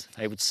channels.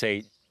 I would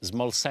say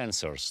small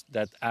sensors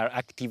that are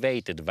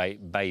activated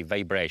by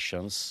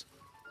vibrations.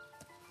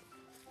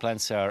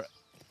 Plants are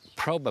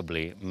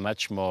probably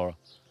much more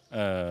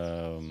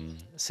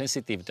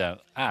sensitive than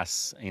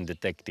us in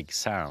detecting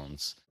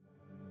sounds.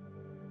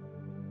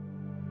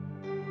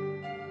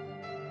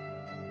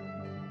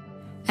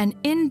 An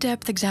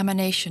in-depth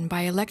examination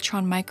by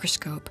electron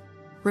microscope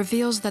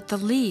reveals that the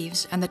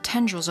leaves and the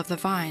tendrils of the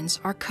vines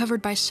are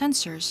covered by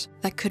sensors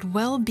that could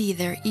well be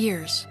their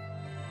ears.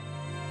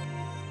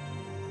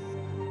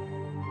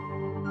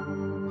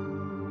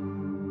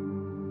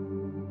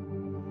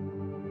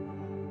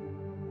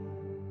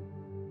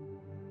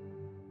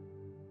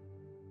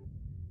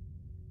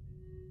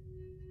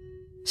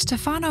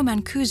 Stefano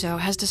Mancuso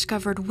has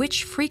discovered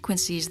which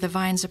frequencies the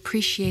vines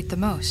appreciate the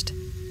most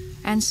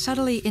and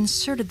subtly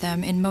inserted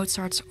them in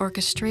Mozart's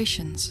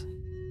orchestrations.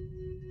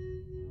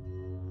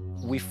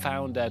 We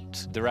found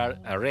that there are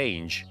a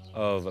range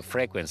of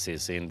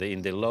frequencies in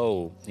the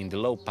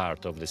low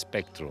part of the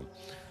spectrum,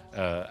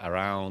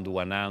 around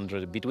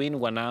 100, between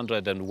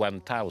 100 and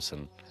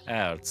 1000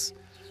 hertz.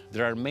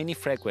 There are many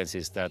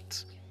frequencies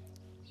that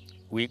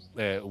we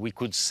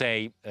could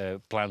say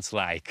plants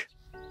like.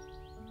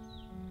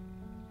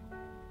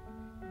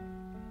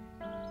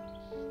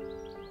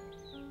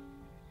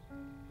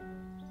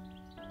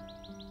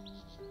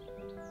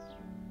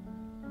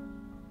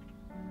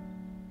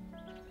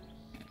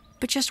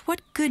 But just what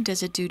good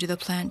does it do to the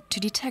plant to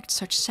detect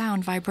such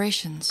sound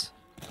vibrations?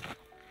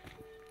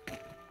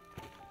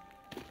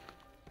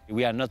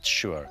 We are not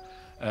sure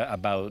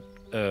about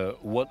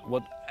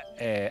what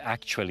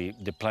actually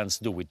the plants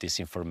do with this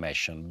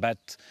information,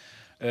 but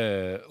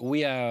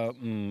we are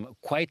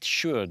quite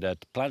sure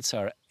that plants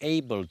are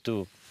able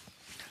to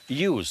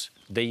use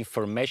the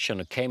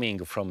information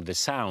coming from the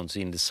sounds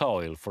in the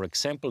soil, for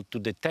example, to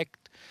detect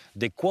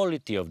the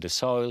quality of the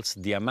soils,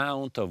 the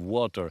amount of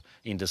water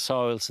in the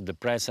soils, the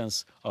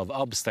presence of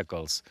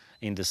obstacles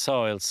in the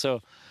soil.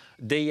 So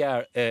they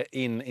are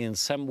in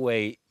some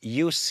way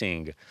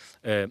using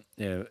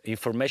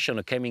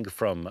information coming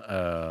from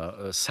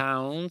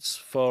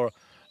sounds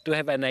to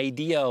have an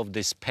idea of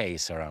the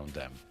space around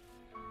them.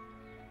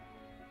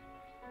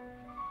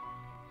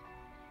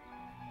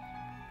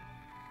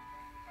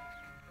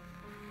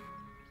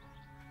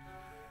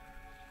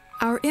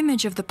 Our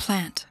image of the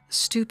plant,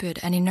 stupid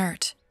and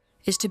inert,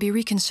 is to be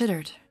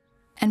reconsidered,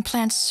 and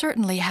plants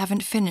certainly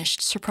haven't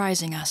finished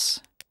surprising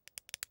us.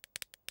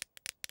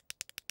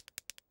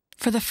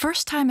 For the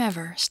first time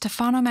ever,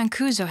 Stefano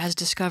Mancuso has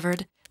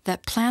discovered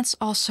that plants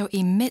also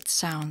emit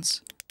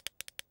sounds.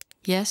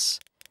 Yes,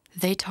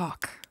 they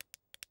talk.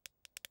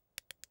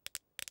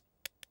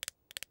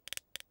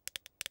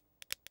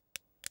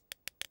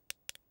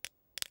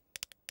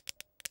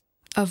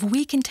 Of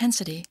weak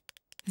intensity,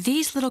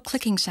 these little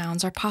clicking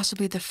sounds are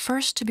possibly the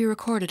first to be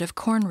recorded of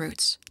corn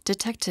roots,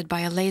 detected by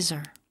a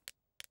laser.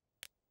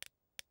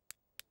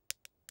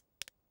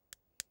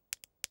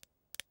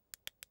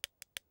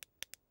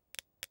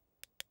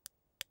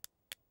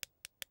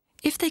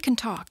 If they can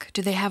talk,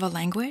 do they have a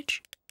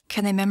language?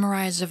 Can they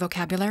memorize a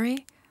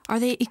vocabulary? Are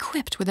they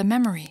equipped with a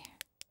memory?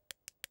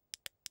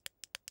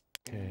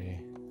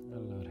 Okay,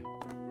 allora.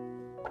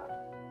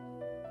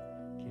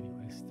 Tieni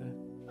questa.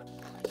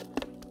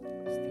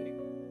 Stay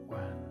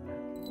one.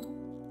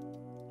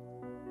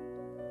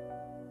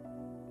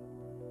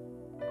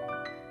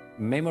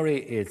 Memory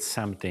is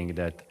something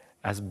that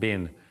has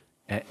been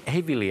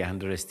heavily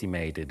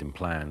underestimated in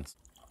plants.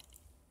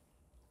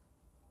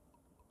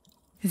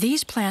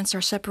 These plants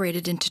are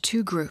separated into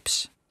two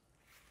groups.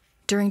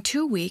 During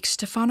 2 weeks,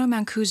 Stefano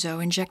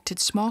Mancuso injected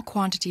small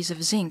quantities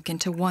of zinc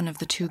into one of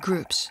the two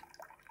groups.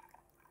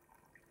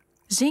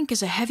 Zinc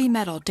is a heavy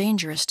metal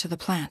dangerous to the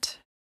plant.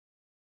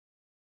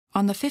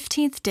 On the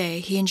 15th day,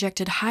 he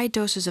injected high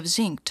doses of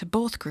zinc to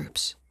both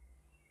groups.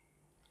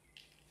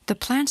 The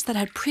plants that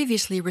had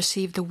previously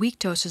received the weak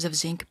doses of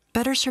zinc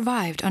better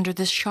survived under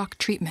this shock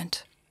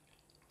treatment.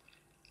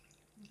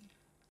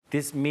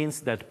 This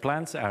means that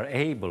plants are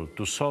able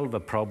to solve a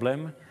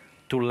problem,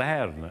 to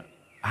learn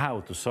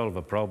how to solve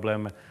a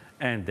problem,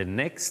 and the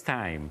next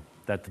time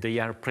that they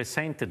are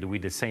presented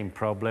with the same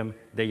problem,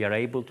 they are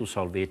able to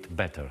solve it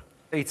better.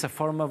 It's a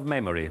form of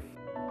memory.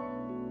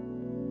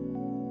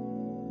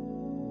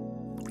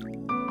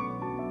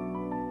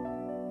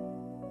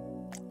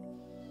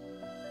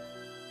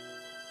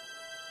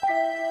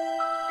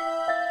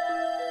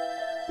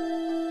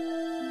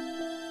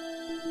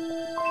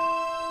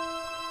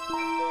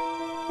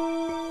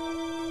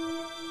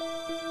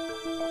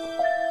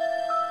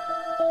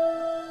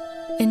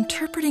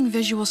 Interpreting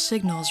visual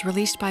signals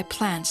released by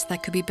plants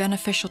that could be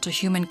beneficial to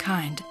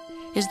humankind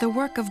is the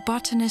work of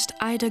botanist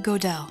Ida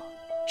Godel.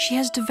 She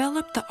has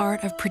developed the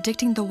art of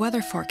predicting the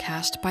weather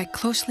forecast by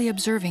closely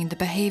observing the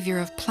behavior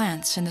of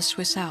plants in the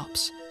Swiss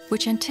Alps,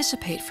 which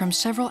anticipate from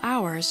several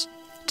hours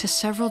to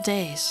several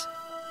days.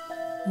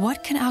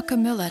 What can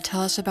Alchemilla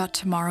tell us about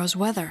tomorrow's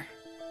weather?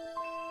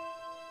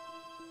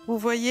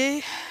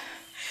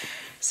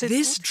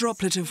 This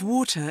droplet of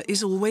water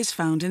is always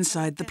found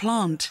inside the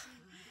plant.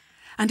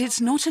 And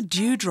it's not a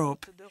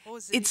dewdrop.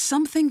 It's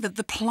something that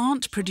the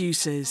plant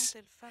produces.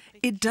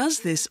 It does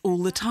this all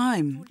the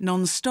time,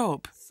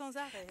 non-stop.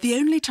 The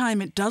only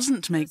time it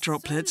doesn't make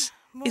droplets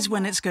is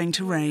when it's going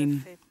to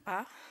rain.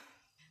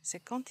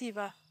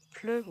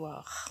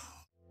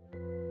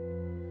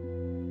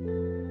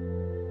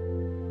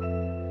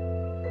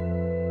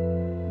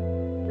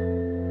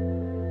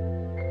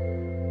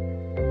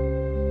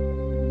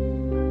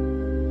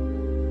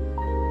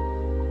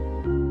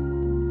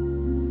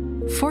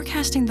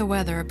 Forecasting the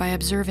weather by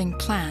observing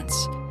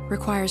plants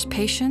requires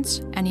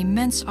patience and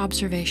immense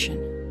observation.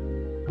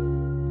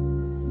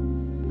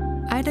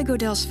 Ida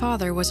Godel's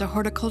father was a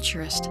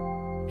horticulturist,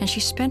 and she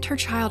spent her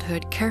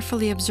childhood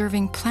carefully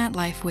observing plant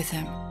life with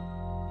him.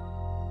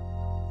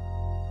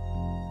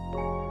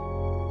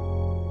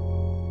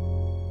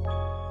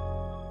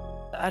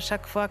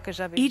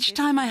 Each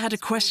time I had a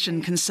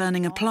question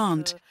concerning a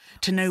plant,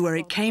 to know where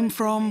it came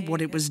from,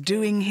 what it was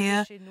doing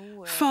here,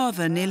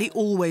 Father nearly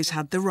always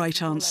had the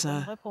right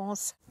answer.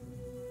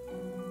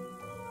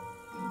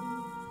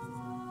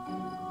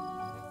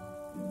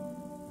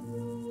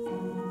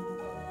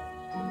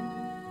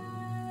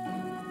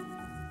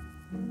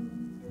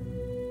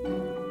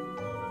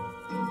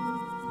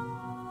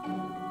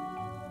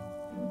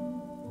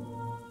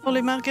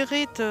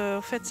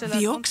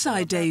 The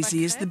oxeye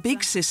daisy is the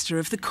big sister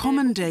of the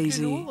common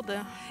daisy.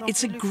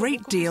 It's a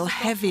great deal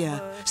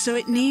heavier, so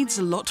it needs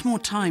a lot more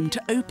time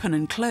to open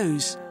and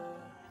close.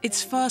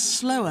 It's far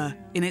slower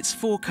in its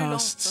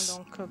forecasts.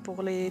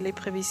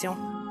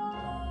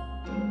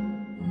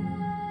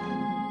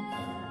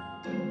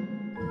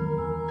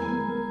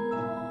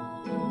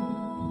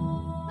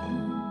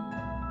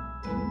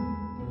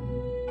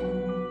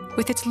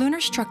 With its lunar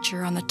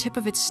structure on the tip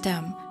of its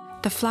stem,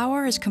 the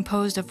flower is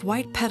composed of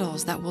white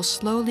petals that will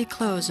slowly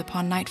close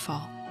upon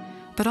nightfall,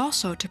 but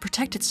also to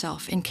protect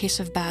itself in case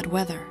of bad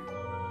weather.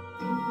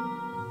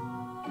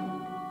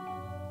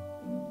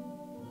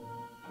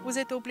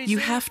 You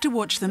have to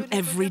watch them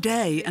every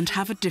day and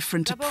have a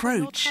different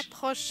approach.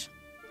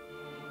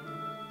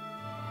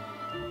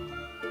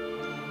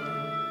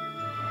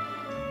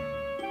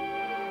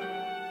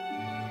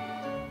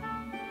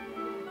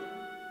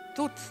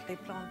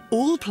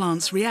 All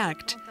plants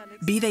react.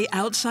 Be they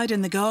outside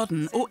in the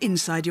garden or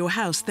inside your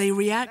house, they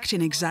react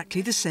in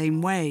exactly the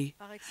same way.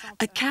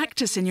 A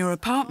cactus in your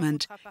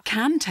apartment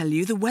can tell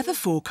you the weather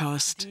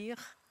forecast.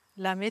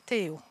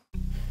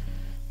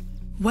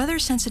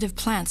 Weather-sensitive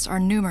plants are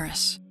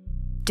numerous.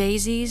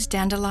 Daisies,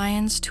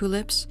 dandelions,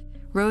 tulips,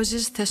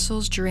 roses,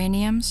 thistles,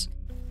 geraniums,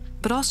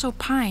 but also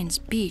pines,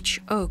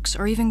 beech, oaks,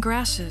 or even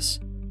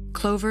grasses,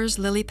 clovers,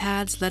 lily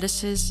pads,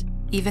 lettuces,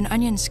 even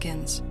onion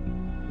skins.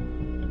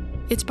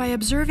 It's by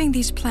observing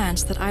these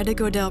plants that Ida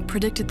Godel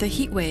predicted the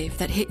heat wave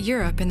that hit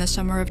Europe in the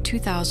summer of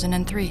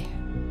 2003.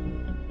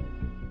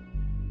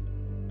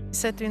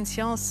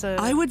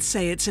 I would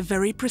say it's a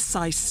very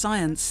precise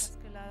science.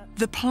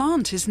 The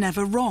plant is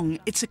never wrong.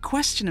 It's a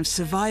question of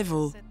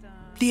survival.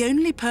 The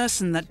only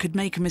person that could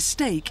make a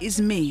mistake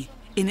is me,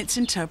 in its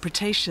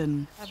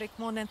interpretation.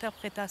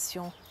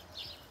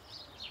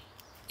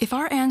 If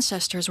our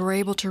ancestors were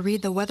able to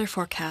read the weather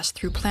forecast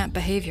through plant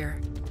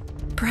behavior,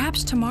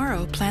 perhaps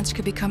tomorrow plants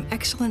could become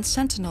excellent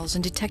sentinels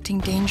in detecting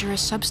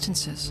dangerous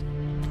substances.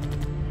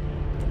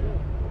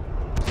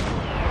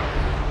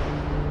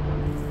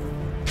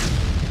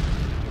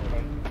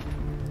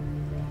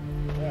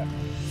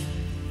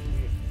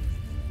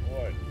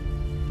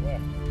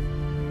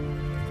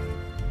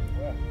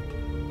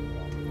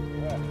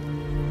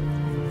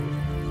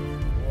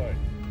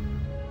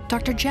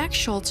 Dr. Jack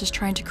Schultz is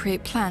trying to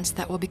create plants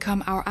that will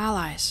become our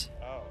allies.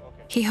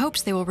 He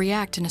hopes they will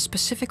react in a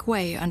specific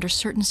way under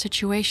certain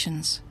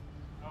situations.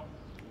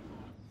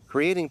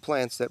 Creating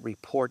plants that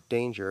report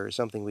danger is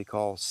something we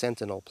call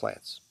sentinel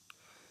plants.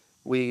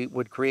 We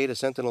would create a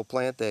sentinel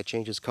plant that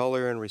changes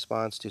color in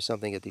response to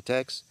something it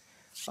detects,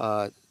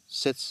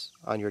 sits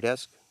on your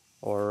desk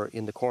or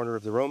in the corner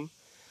of the room,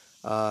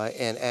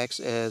 and acts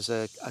as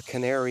a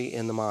canary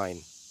in the mine.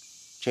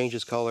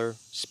 Changes color,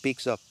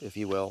 speaks up, if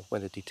you will,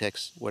 when it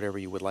detects whatever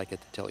you would like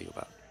it to tell you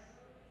about.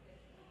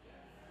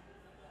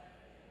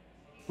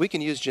 We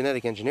can use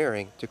genetic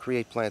engineering to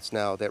create plants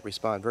now that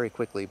respond very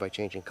quickly by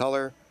changing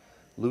color,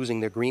 losing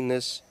their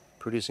greenness,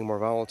 producing more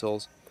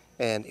volatiles,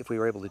 and if we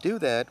were able to do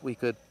that, we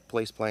could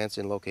place plants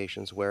in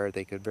locations where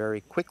they could very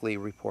quickly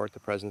report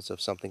the presence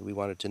of something we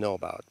wanted to know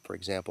about, for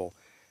example,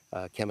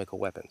 chemical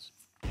weapons.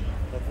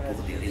 Pour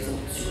des raisons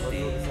de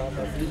sûreté,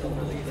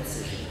 demandons aux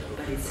passagers de ne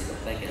pas laisser leur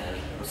bagage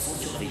sans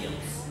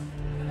surveillance.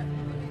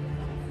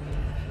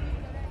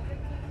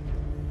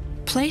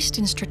 Placed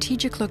in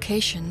strategic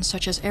locations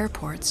such as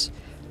airports,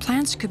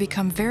 plants could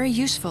become very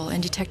useful in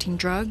detecting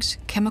drugs,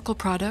 chemical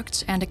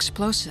products, and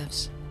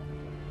explosives.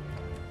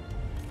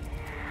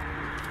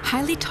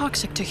 Highly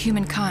toxic to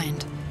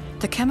humankind,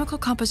 the chemical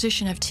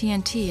composition of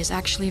TNT is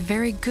actually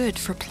very good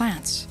for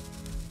plants.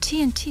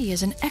 TNT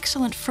is an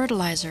excellent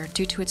fertilizer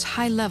due to its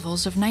high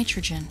levels of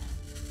nitrogen.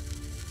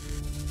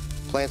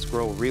 Plants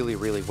grow really,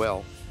 really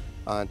well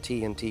on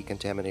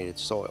TNT-contaminated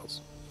soils.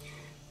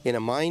 In a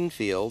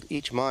minefield,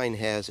 each mine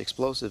has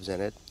explosives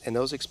in it, and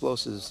those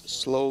explosives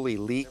slowly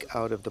leak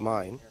out of the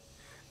mine,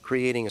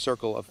 creating a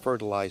circle of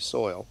fertilized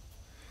soil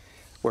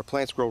where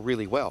plants grow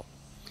really well.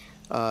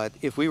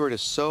 If we were to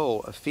sow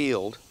a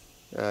field,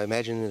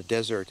 imagine in a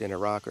desert in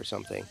Iraq or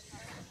something,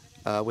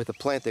 with a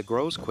plant that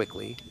grows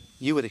quickly,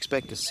 you would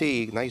expect to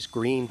see nice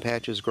green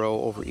patches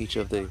grow over each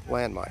of the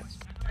landmines.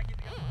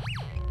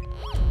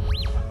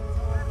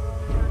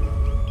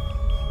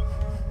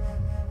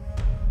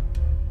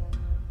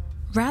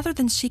 Rather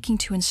than seeking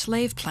to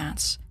enslave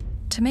plants,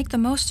 to make the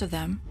most of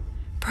them,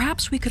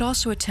 perhaps we could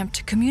also attempt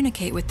to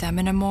communicate with them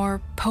in a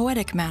more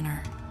poetic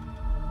manner.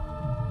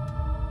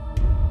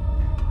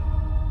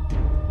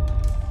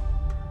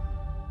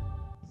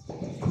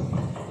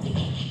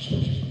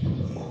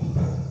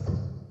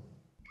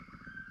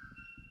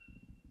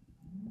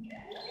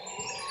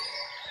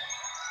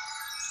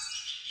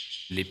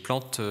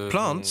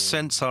 Plants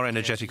sense our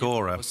energetic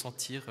aura,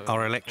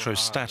 our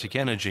electrostatic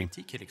energy,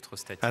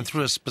 and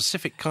through a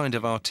specific kind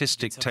of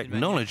artistic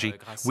technology,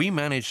 we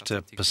manage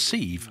to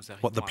perceive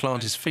what the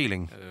plant is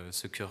feeling.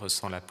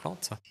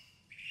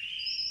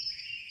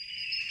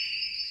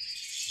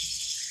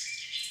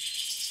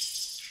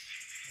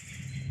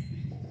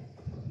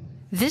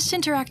 This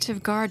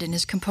interactive garden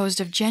is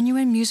composed of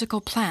genuine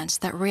musical plants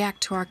that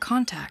react to our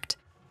contact,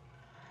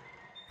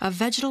 a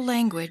vegetal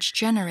language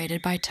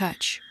generated by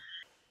touch.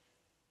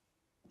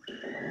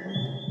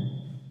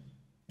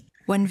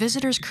 When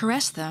visitors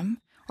caress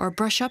them or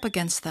brush up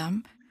against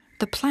them,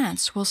 the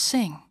plants will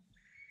sing.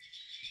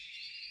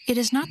 It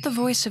is not the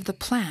voice of the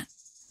plant,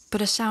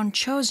 but a sound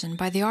chosen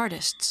by the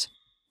artists,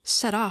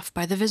 set off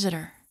by the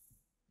visitor.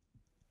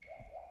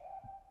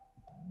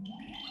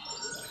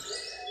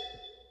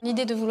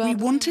 We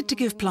wanted to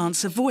give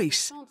plants a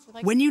voice.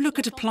 When you look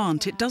at a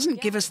plant, it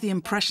doesn't give us the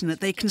impression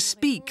that they can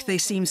speak. They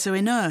seem so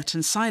inert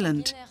and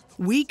silent.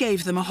 We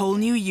gave them a whole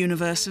new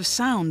universe of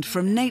sound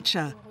from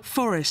nature,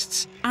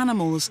 forests,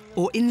 animals,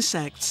 or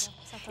insects.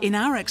 In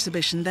our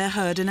exhibition, they're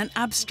heard in an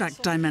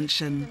abstract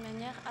dimension.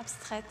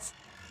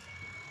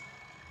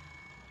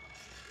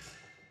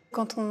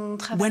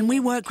 When we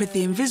work with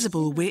the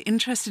invisible, we're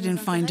interested in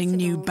finding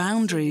new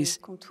boundaries,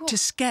 to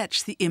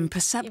sketch the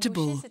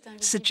imperceptible,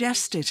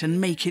 suggest it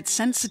and make it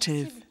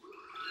sensitive.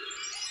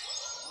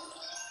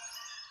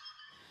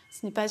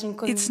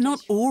 It's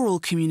not oral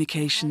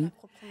communication.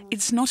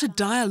 It's not a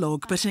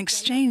dialogue, but an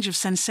exchange of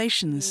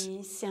sensations.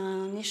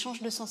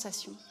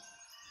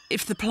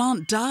 If the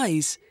plant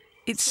dies,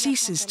 it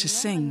ceases to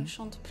sing.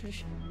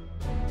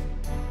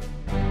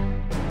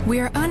 We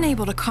are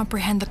unable to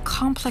comprehend the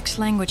complex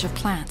language of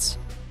plants,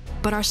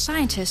 but our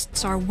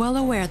scientists are well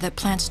aware that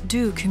plants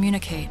do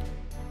communicate,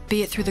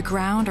 be it through the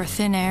ground or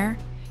thin air,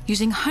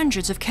 using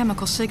hundreds of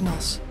chemical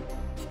signals.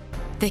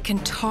 They can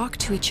talk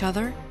to each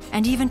other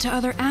and even to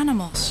other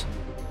animals.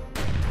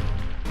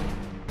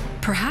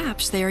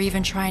 Perhaps they are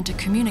even trying to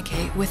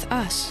communicate with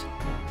us.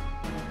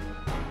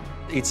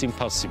 It's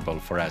impossible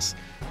for us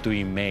to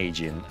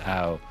imagine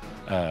how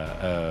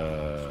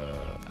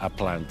a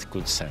plant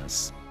could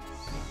sense.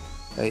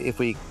 If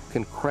we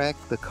can crack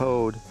the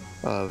code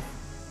of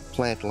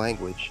plant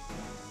language,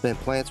 then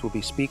plants will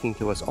be speaking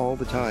to us all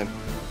the time.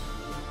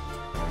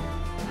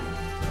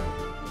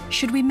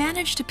 Should we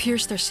manage to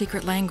pierce their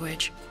secret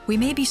language, we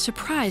may be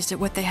surprised at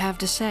what they have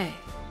to say.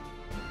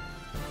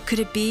 Could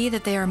it be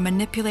that they are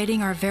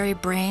manipulating our very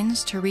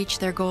brains to reach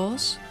their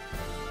goals?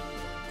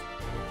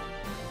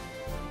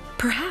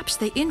 Perhaps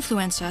they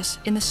influence us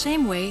in the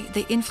same way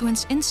they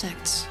influence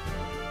insects.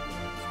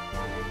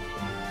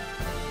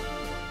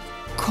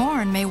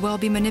 Corn may well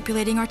be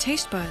manipulating our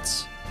taste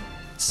buds,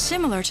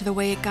 similar to the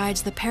way it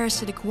guides the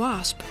parasitic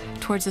wasp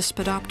towards the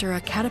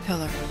Spodoptera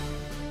caterpillar.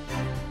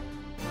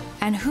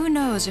 And who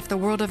knows if the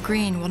world of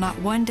green will not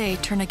one day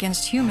turn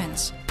against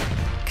humans,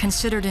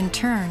 considered in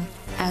turn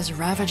as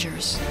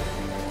ravagers.